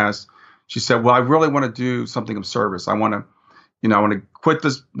daughter passed, she said, well, I really want to do something of service. I want to quit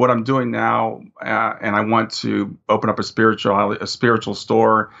what I'm doing now, and I want to open up a spiritual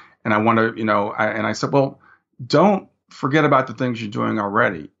store, and I want to, and I said, well, don't forget about the things you're doing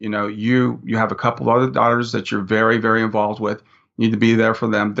already. You have a couple of other daughters that you're very, very involved with. You need to be there for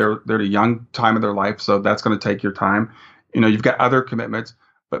them. They're at a young time of their life, so that's going to take your time. You've got other commitments,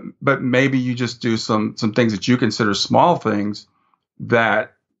 but maybe you just do some things that you consider small things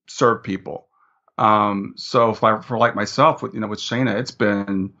that serve people. So for like myself with Shayna,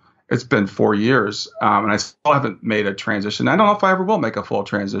 it's been 4 years, and I still haven't made a transition. I don't know if I ever will make a full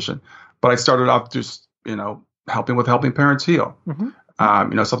transition, but I started off just helping parents heal,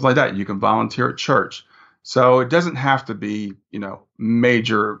 something like that. You can volunteer at church, so it doesn't have to be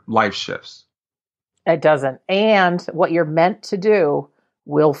major life shifts. It doesn't, and what you're meant to do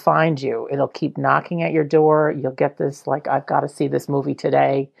will find you. It'll keep knocking at your door. You'll get this, like, I've got to see this movie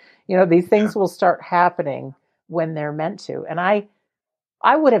today. These things will start happening when they're meant to. And I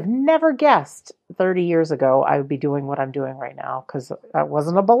would have never guessed 30 years ago I would be doing what I'm doing right now, because I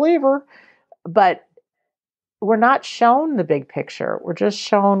wasn't a believer. But we're not shown the big picture. We're just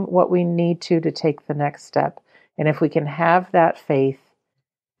shown what we need to take the next step. And if we can have that faith,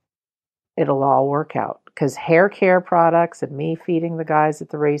 it'll all work out. Because hair care products and me feeding the guys at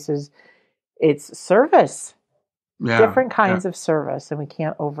the races, it's service. Different kinds of service, and we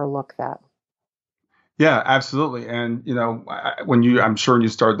can't overlook that. Yeah, absolutely. And I'm sure when you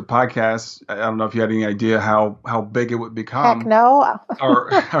started the podcast, I don't know if you had any idea how big it would become. Heck no.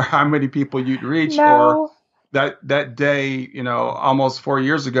 or how many people you'd reach. No. Or that day, almost 4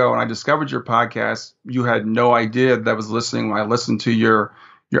 years ago, when I discovered your podcast, you had no idea that I was listening. When I listened to your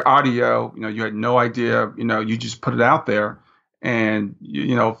audio, you had no idea. You just put it out there, and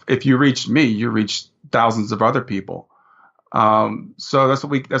if you reached me, you reached thousands of other people. So that's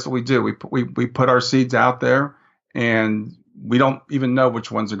what we do. We put our seeds out there, and we don't even know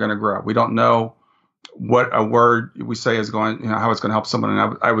which ones are going to grow. We don't know what a word we say is going, how it's going to help someone.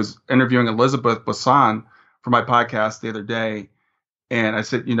 And I was interviewing Elizabeth Boisson for my podcast the other day, and I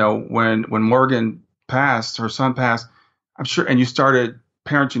said, when Morgan passed, her son passed, I'm sure, and you started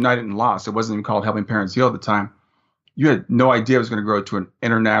Parents United and Lost. It wasn't even called Helping Parents Heal at the time. You had no idea it was going to grow to an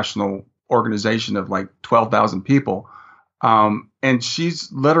international organization of like 12,000 people. And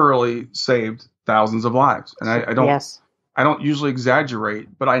she's literally saved thousands of lives. And I don't usually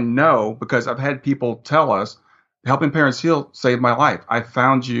exaggerate, but I know, because I've had people tell us, Helping Parents Heal saved my life. I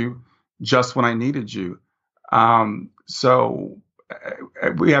found you just when I needed you. So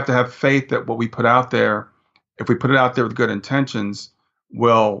we have to have faith that what we put out there, if we put it out there with good intentions,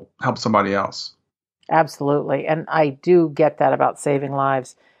 will help somebody else. Absolutely. And I do get that about saving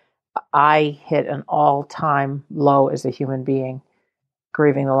lives. I hit an all-time low as a human being,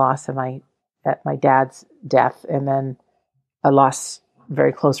 grieving the loss of my dad's death. And then I lost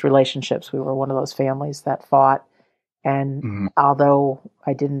very close relationships. We were one of those families that fought. And although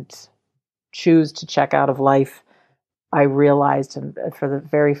I didn't choose to check out of life, I realized, and for the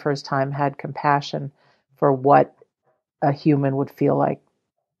very first time, had compassion for what a human would feel like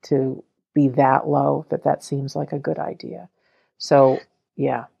to be that low, that seems like a good idea. So,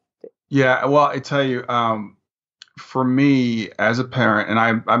 yeah. Yeah, well, I tell you, for me as a parent, and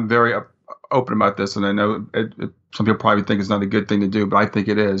I'm very open about this, and I know some people probably think it's not a good thing to do, but I think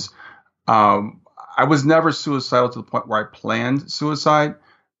it is. I was never suicidal to the point where I planned suicide,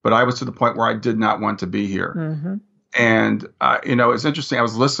 but I was to the point where I did not want to be here. Mm-hmm. And, it's interesting. I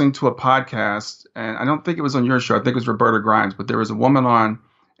was listening to a podcast, and I don't think it was on your show. I think it was Roberta Grimes, but there was a woman on,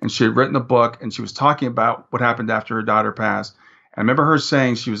 and she had written a book, and she was talking about what happened after her daughter passed. I remember her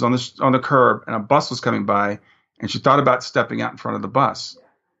saying she was on the curb, and a bus was coming by, and she thought about stepping out in front of the bus.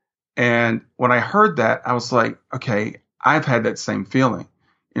 And when I heard that, I was like, okay, I've had that same feeling.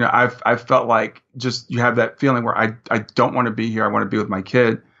 I've felt like, just, you have that feeling where I don't want to be here. I want to be with my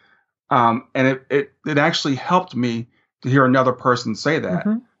kid. And it actually helped me to hear another person say that.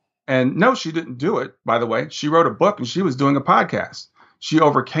 Mm-hmm. And no, she didn't do it, by the way. She wrote a book and she was doing a podcast. She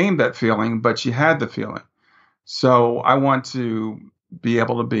overcame that feeling, but she had the feeling. So I want to be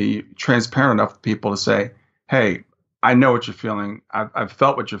able to be transparent enough with people to say, hey, I know what you're feeling. I've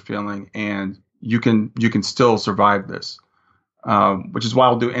felt what you're feeling, and you can still survive this. Which is why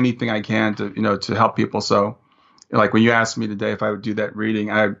I'll do anything I can to help people. So, like when you asked me today if I would do that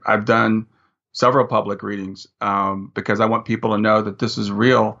reading, I've done several public readings because I want people to know that this is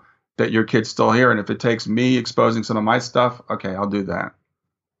real, that your kid's still here, and if it takes me exposing some of my stuff, okay, I'll do that.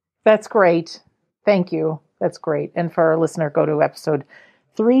 That's great. Thank you. That's great. And for our listener, go to episode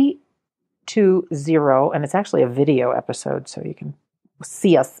 320, and it's actually a video episode, so you can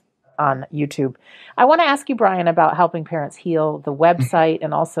see us on YouTube. I want to ask you, Brian, about Helping Parents Heal, the website,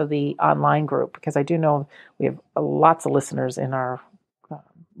 and also the online group, because I do know we have lots of listeners in our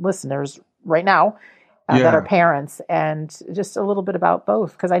listeners right now that are parents, and just a little bit about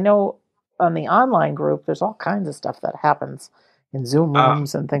both, because I know on the online group, there's all kinds of stuff that happens in Zoom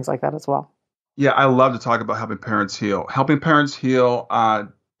rooms and things like that as well. Yeah, I love to talk about Helping Parents Heal.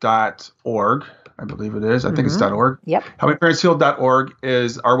 HelpingParentsHeal.org, I believe it is. I think it's .org. Yep. HelpingParentsHeal.org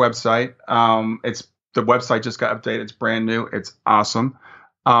is our website. The website just got updated. It's brand new. It's awesome.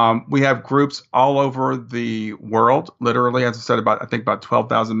 We have groups all over the world. Literally, as I said, about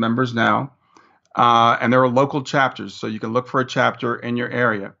 12,000 members now. And there are local chapters, so you can look for a chapter in your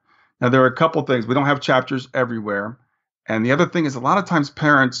area. Now, there are a couple things. We don't have chapters everywhere. And the other thing is, a lot of times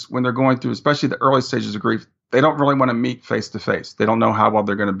parents, when they're going through, especially the early stages of grief, they don't really want to meet face to face. They don't know how well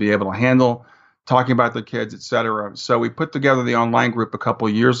they're going to be able to handle talking about their kids, et cetera. So we put together the online group a couple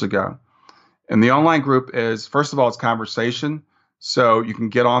of years ago. And the online group is, first of all, it's conversation. So you can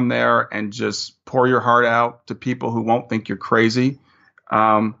get on there and just pour your heart out to people who won't think you're crazy.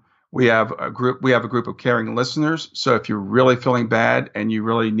 We have a group of caring listeners. So if you're really feeling bad and you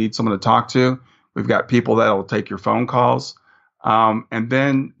really need someone to talk to, we've got people that will take your phone calls. And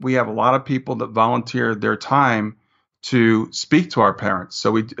then we have a lot of people that volunteer their time to speak to our parents.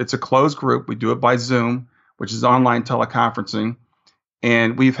 So it's a closed group. We do it by Zoom, which is online teleconferencing.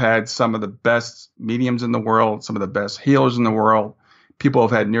 And we've had some of the best mediums in the world, some of the best healers in the world. People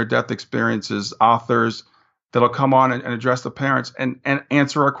have had near-death experiences, authors that'll come on and address the parents and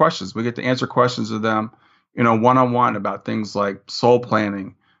answer our questions. We get to answer questions of them, one-on-one about things like soul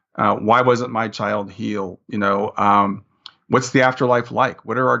planning. Why wasn't my child healed? What's the afterlife like?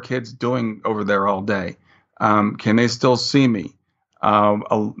 What are our kids doing over there all day? Can they still see me?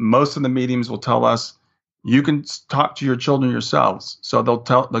 Most of the mediums will tell us you can talk to your children yourselves. So they'll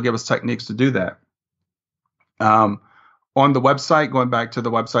give us techniques to do that. On the website, going back to the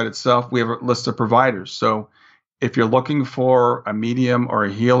website itself, we have a list of providers. So if you're looking for a medium or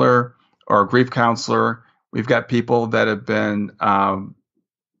a healer or a grief counselor, we've got people that have been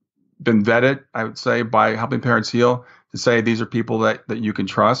vetted, I would say, by Helping Parents Heal to say these are people that you can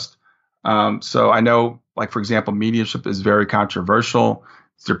trust. So I know, like, for example, mediumship is very controversial.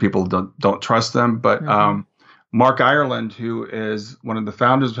 There are people who don't trust them. But Mark Ireland, who is one of the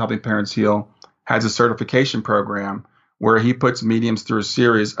founders of Helping Parents Heal, has a certification program where he puts mediums through a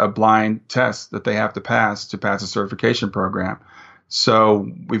series of blind tests that they have to pass a certification program. So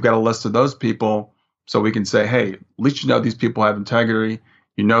we've got a list of those people so we can say, hey, at least these people have integrity.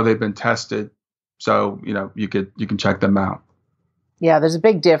 They've been tested. So, you can check them out. Yeah, there's a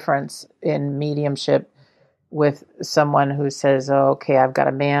big difference in mediumship with someone who says, oh, okay, I've got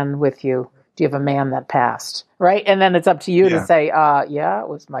a man with you. Do you have a man that passed? Right? And then it's up to you to say, yeah, it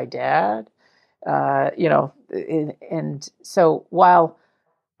was my dad. And so while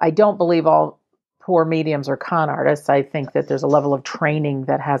I don't believe all poor mediums are con artists, I think that there's a level of training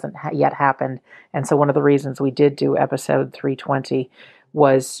that hasn't yet happened. And so one of the reasons we did do episode 320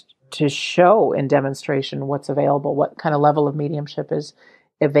 was to show in demonstration what's available, what kind of level of mediumship is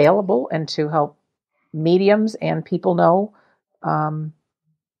available, and to help mediums and people know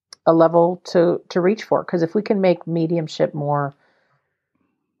a level to reach for. Because if we can make mediumship more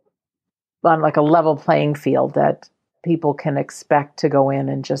on like a level playing field that people can expect to go in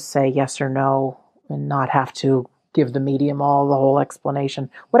and just say yes or no and not have to give the medium the whole explanation,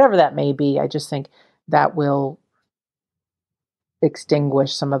 whatever that may be, I just think that will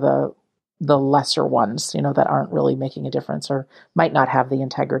extinguish some of the lesser ones, that aren't really making a difference or might not have the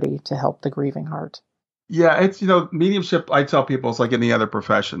integrity to help the grieving heart. Yeah, it's, mediumship, I tell people, it's like any other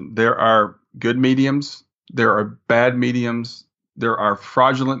profession. There are good mediums. There are bad mediums. There are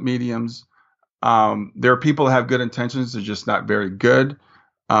fraudulent mediums. There are people that have good intentions. They're just not very good.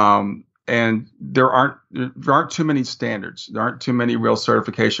 And there aren't too many standards. There aren't too many real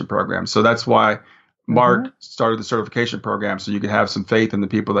certification programs. So that's why Mark started the certification program so you could have some faith in the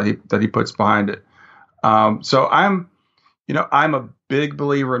people that he puts behind it. So I'm a big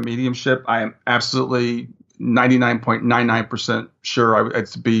believer in mediumship. I am absolutely 99.99% sure.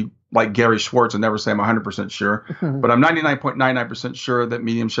 It's to be like Gary Schwartz and never say I'm 100% sure, but I'm 99.99% sure that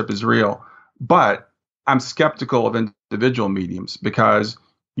mediumship is real. But I'm skeptical of individual mediums because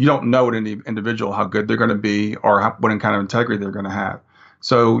you don't know at any individual how good they're going to be or what kind of integrity they're going to have.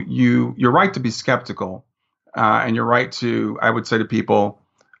 So you're right to be skeptical, and you're right to. I would say to people,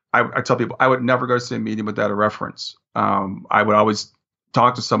 I tell people I would never go see a medium without a reference. I would always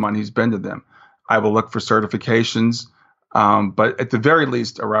talk to someone who's been to them. I will look for certifications, but at the very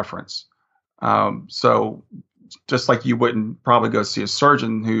least, a reference. So just like you wouldn't probably go see a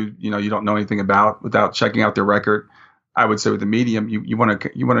surgeon who you don't know anything about without checking out their record, I would say with a medium, you want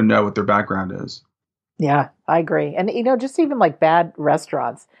to know what their background is. Yeah, I agree. And, just even like bad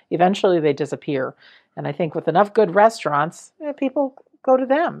restaurants, eventually they disappear. And I think with enough good restaurants, people go to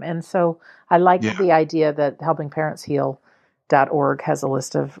them. And so I like the idea that helpingparentsheal.org has a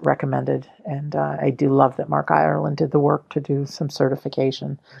list of recommended. And I do love that Mark Ireland did the work to do some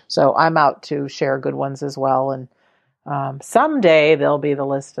certification. So I'm out to share good ones as well. And someday there'll be the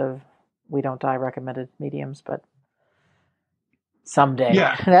list of We Don't Die recommended mediums, but someday.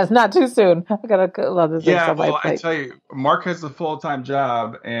 Yeah. That's not too soon. I've got other things on my plate. I tell you, Mark has a full-time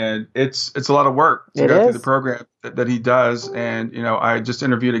job, and it's a lot of work to go through the program that he does. And, I just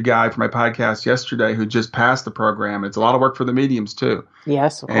interviewed a guy for my podcast yesterday who just passed the program. It's a lot of work for the mediums, too.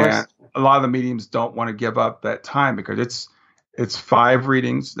 Yes, of course. And a lot of the mediums don't want to give up that time because it's 5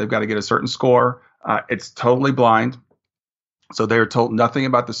 readings. They've got to get a certain score. It's totally blind. So they're told nothing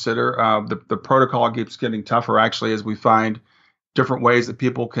about the sitter. The protocol keeps getting tougher, actually, as we find different ways that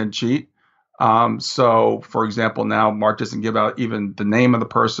people can cheat. So, for example, now Mark doesn't give out even the name of the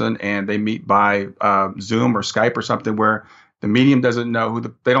person, and they meet by Zoom or Skype or something where the medium doesn't know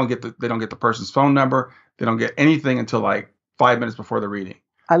they don't get the person's phone number. They don't get anything until like 5 minutes before the reading.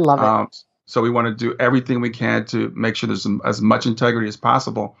 I love it. So we want to do everything we can to make sure there's as much integrity as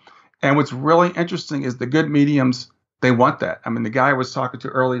possible. And what's really interesting is the good mediums, they want that. I mean, the guy I was talking to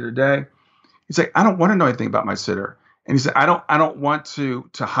earlier today, he's like, I don't want to know anything about my sitter. And he said, I don't want to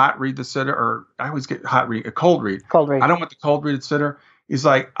hot read the sitter, or I always get a cold read. Cold read. I don't want the cold read sitter. He's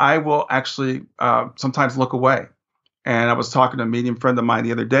like, I will actually sometimes look away. And I was talking to a medium friend of mine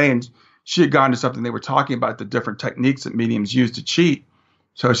the other day, and she had gone to something. They were talking about the different techniques that mediums use to cheat.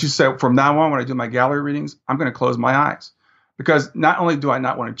 So she said, from now on, when I do my gallery readings, I'm going to close my eyes. Because not only do I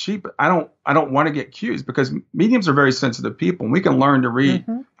not want to cheat, but I don't want to get accused, because mediums are very sensitive people. And we can learn to read.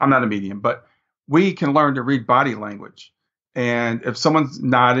 I'm not a medium, but we can learn to read body language. And if someone's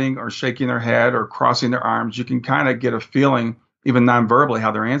nodding or shaking their head or crossing their arms, you can kind of get a feeling, even non-verbally,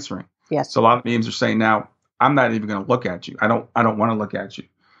 how they're answering. Yes. So a lot of mediums are saying, now, I'm not even going to look at you. I don't want to look at you.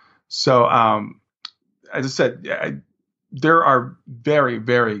 So as I said, there are very,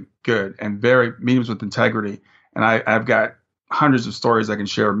 very good and very mediums with integrity. And I've got hundreds of stories I can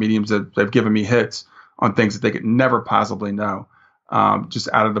share of mediums that have given me hits on things that they could never possibly know. Just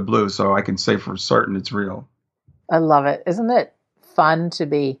out of the blue, so I can say for certain it's real. I love it. Isn't it fun to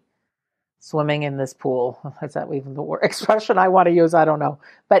be swimming in this pool? Is that even the word expression I want to use? I don't know.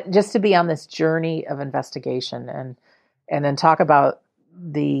 But just to be on this journey of investigation and then talk about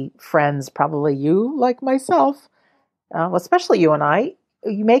the friends, probably you, like myself, especially you and I,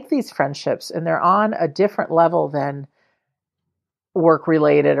 you make these friendships and they're on a different level than work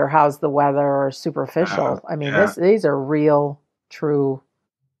related or how's the weather or superficial. I mean, these are real, true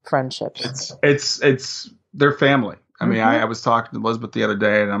friendships. It's their family. I mean, I was talking to Elizabeth the other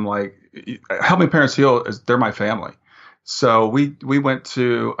day, and I'm like, Helping Parents Heal they're my family. So we went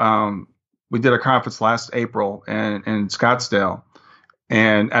to we did a conference last April in Scottsdale,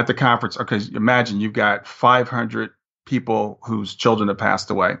 and at the conference, okay, imagine you've got 500 people whose children have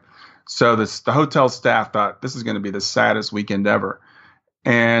passed away. So the hotel staff thought this is going to be the saddest weekend ever.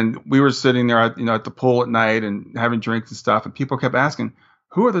 And we were sitting there, at the pool at night and having drinks and stuff. And people kept asking,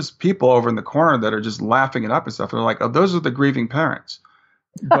 who are those people over in the corner that are just laughing it up and stuff? And they're like, oh, those are the grieving parents.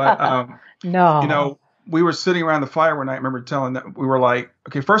 But, no, we were sitting around the fire one night. I remember telling that we were like,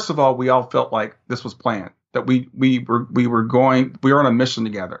 okay, first of all, we all felt like this was planned, that we were on a mission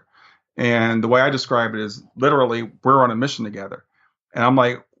together. And the way I describe it is literally we're on a mission together. And I'm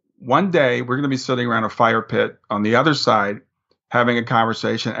like, one day we're going to be sitting around a fire pit on the other side, having a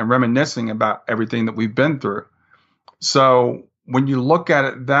conversation and reminiscing about everything that we've been through. So when you look at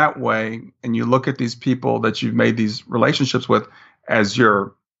it that way, and you look at these people that you've made these relationships with as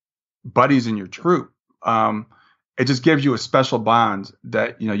your buddies in your troop, it just gives you a special bond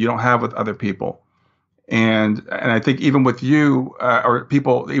that you don't have with other people. And I think even with you, or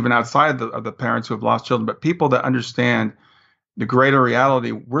people even outside of the parents who have lost children, but people that understand the greater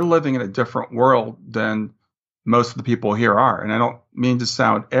reality, we're living in a different world than most of the people here are. And I don't mean to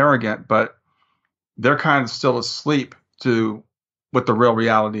sound arrogant, but they're kind of still asleep to what the real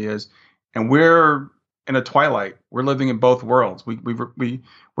reality is. And we're in a twilight. We're living in both worlds.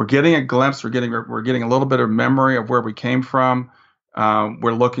 We're getting a glimpse. We're getting a little bit of memory of where we came from.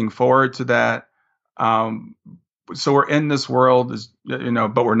 We're looking forward to that. Um, so we're in this world,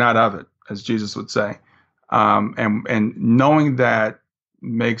 but we're not of it, as Jesus would say. And knowing that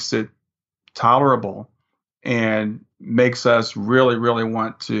makes it tolerable and makes us really, really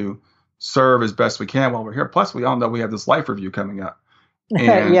want to serve as best we can while we're here. Plus, we all know we have this life review coming up,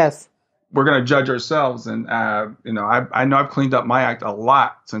 and Yes. we're going to judge ourselves. And I know I've cleaned up my act a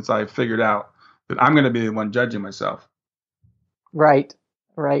lot since I figured out that I'm going to be the one judging myself. Right.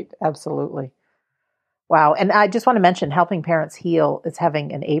 Absolutely. Wow. And I just want to mention Helping Parents Heal is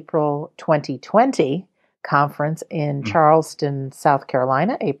having an April 2020 conference in Charleston, South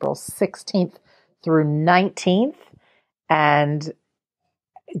Carolina, April 16th through 19th. And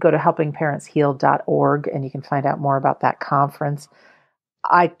go to helpingparentsheal.org and you can find out more about that conference.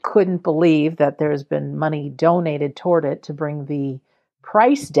 I couldn't believe that there's been money donated toward it to bring the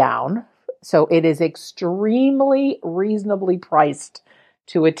price down. So it is extremely reasonably priced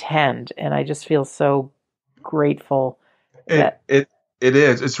to attend. And I just feel so grateful that It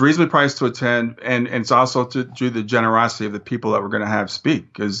is. It's reasonably priced to attend, and it's also to the generosity of the people that we're going to have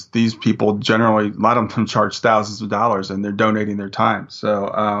speak, because these people generally, a lot of them charge thousands of dollars, and they're donating their time.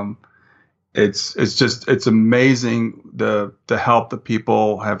 So it's amazing the help that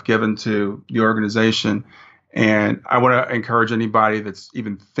people have given to the organization, and I want to encourage anybody that's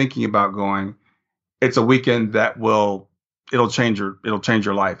even thinking about going. It's a weekend that it'll change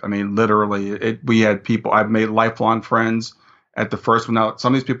your life. I mean, literally, we had people. I've made lifelong friends at the first one. Now,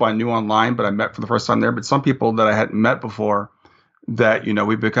 some of these people I knew online, but I met for the first time there. But some people that I hadn't met before, that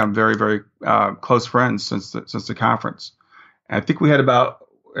we've become very, very close friends since the conference. And I think we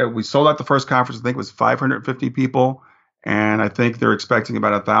sold out the first conference. I think it was 550 people, and I think they're expecting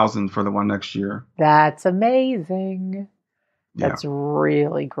about 1,000 for the one next year. That's amazing. Yeah. That's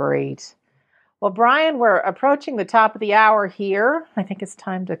really great. Well, Brian, we're approaching the top of the hour here. I think it's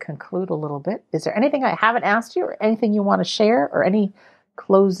time to conclude a little bit. Is there anything I haven't asked you, or anything you want to share, or any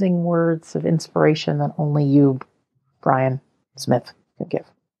closing words of inspiration that only you, Brian Smith, can give?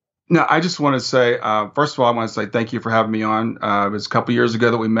 No, I just want to say, first of all, I want to say thank you for having me on. It was a couple years ago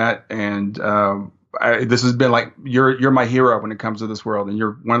that we met, and this has been like you're my hero when it comes to this world, and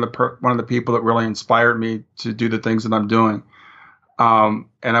you're one of the people that really inspired me to do the things that I'm doing.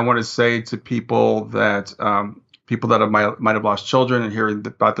 And I want to say to people that might have lost children and hearing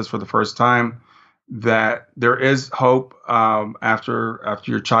about this for the first time, that there is hope after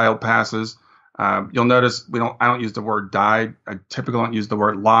your child passes. You'll notice I don't use the word died. I typically don't use the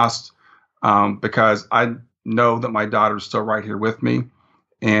word lost because I know that my daughter's still right here with me,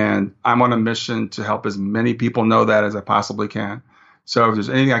 and I'm on a mission to help as many people know that as I possibly can. So if there's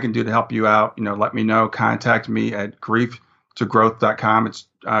anything I can do to help you out, let me know. Contact me at growth.com. It's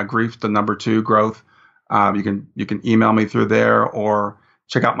grief, the number 2 growth. You can email me through there or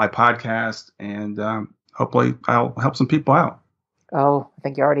check out my podcast, and hopefully I'll help some people out. Oh, I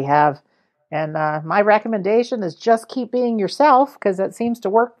think you already have. And my recommendation is just keep being yourself, because that seems to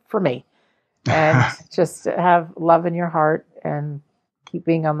work for me. And just have love in your heart and keep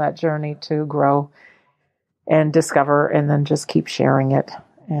being on that journey to grow and discover, and then just keep sharing it.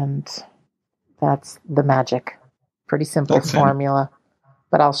 And that's the magic. Pretty simple formula,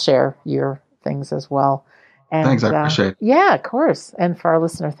 but I'll share your things as well. And, thanks, I appreciate it. Yeah, of course. And for our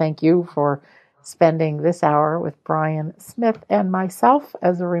listener, thank you for spending this hour with Brian Smith and myself.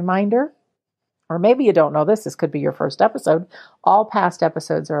 As a reminder, or maybe you don't know this could be your first episode. All past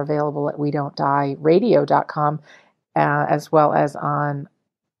episodes are available at WeDon'tDieRadio.com, as well as on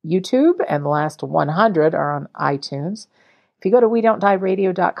YouTube, and the last 100 are on iTunes. If you go to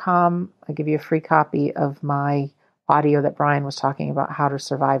WeDon'tDieRadio.com, I give you a free copy of my audio that Brian was talking about, how to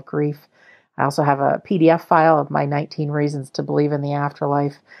survive grief. I also have a PDF file of my 19 reasons to believe in the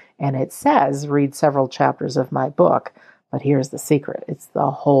afterlife, and it says read several chapters of my book, but here's the secret. It's the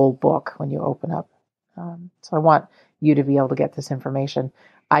whole book when you open up. So I want you to be able to get this information.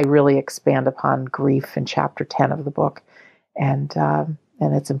 I really expand upon grief in chapter 10 of the book, and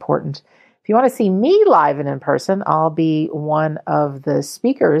it's important. If you want to see me live and in person, I'll be one of the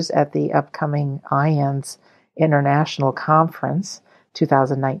speakers at the upcoming IANS International Conference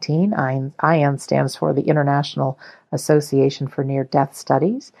 2019. IAN stands for the International Association for Near-Death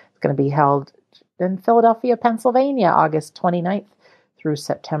Studies. It's going to be held in Philadelphia, Pennsylvania, August 29th through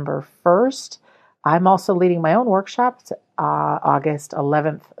September 1st. I'm also leading my own workshops, August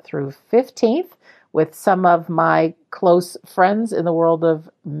 11th through 15th, with some of my close friends in the world of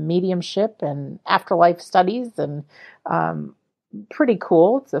mediumship and afterlife studies, and pretty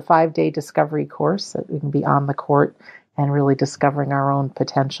cool. It's a 5-day discovery course that we can be on the court and really discovering our own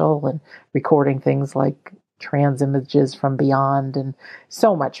potential and recording things like trans images from beyond and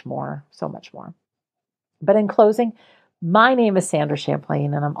so much more, so much more. But in closing, my name is Sandra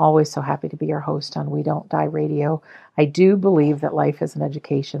Champlain, and I'm always so happy to be your host on We Don't Die Radio. I do believe that life is an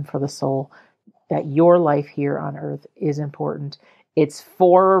education for the soul, that your life here on earth is important. It's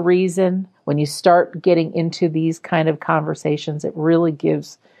for a reason. When you start getting into these kind of conversations, it really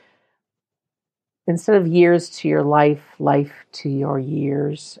gives, instead of years to your life, life to your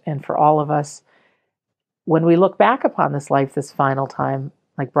years. And for all of us, when we look back upon this life, this final time,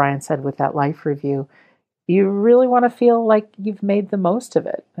 like Brian said with that life review, you really want to feel like you've made the most of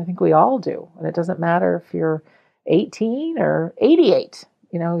it. I think we all do. And it doesn't matter if you're 18 or 88.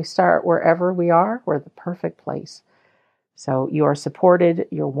 We start wherever we are. We're the perfect place. So you are supported.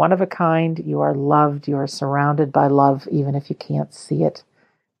 You're one of a kind. You are loved. You are surrounded by love, even if you can't see it.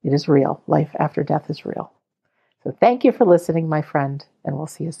 It is real. Life after death is real. So thank you for listening, my friend, and we'll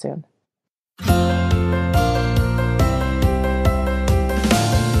see you soon.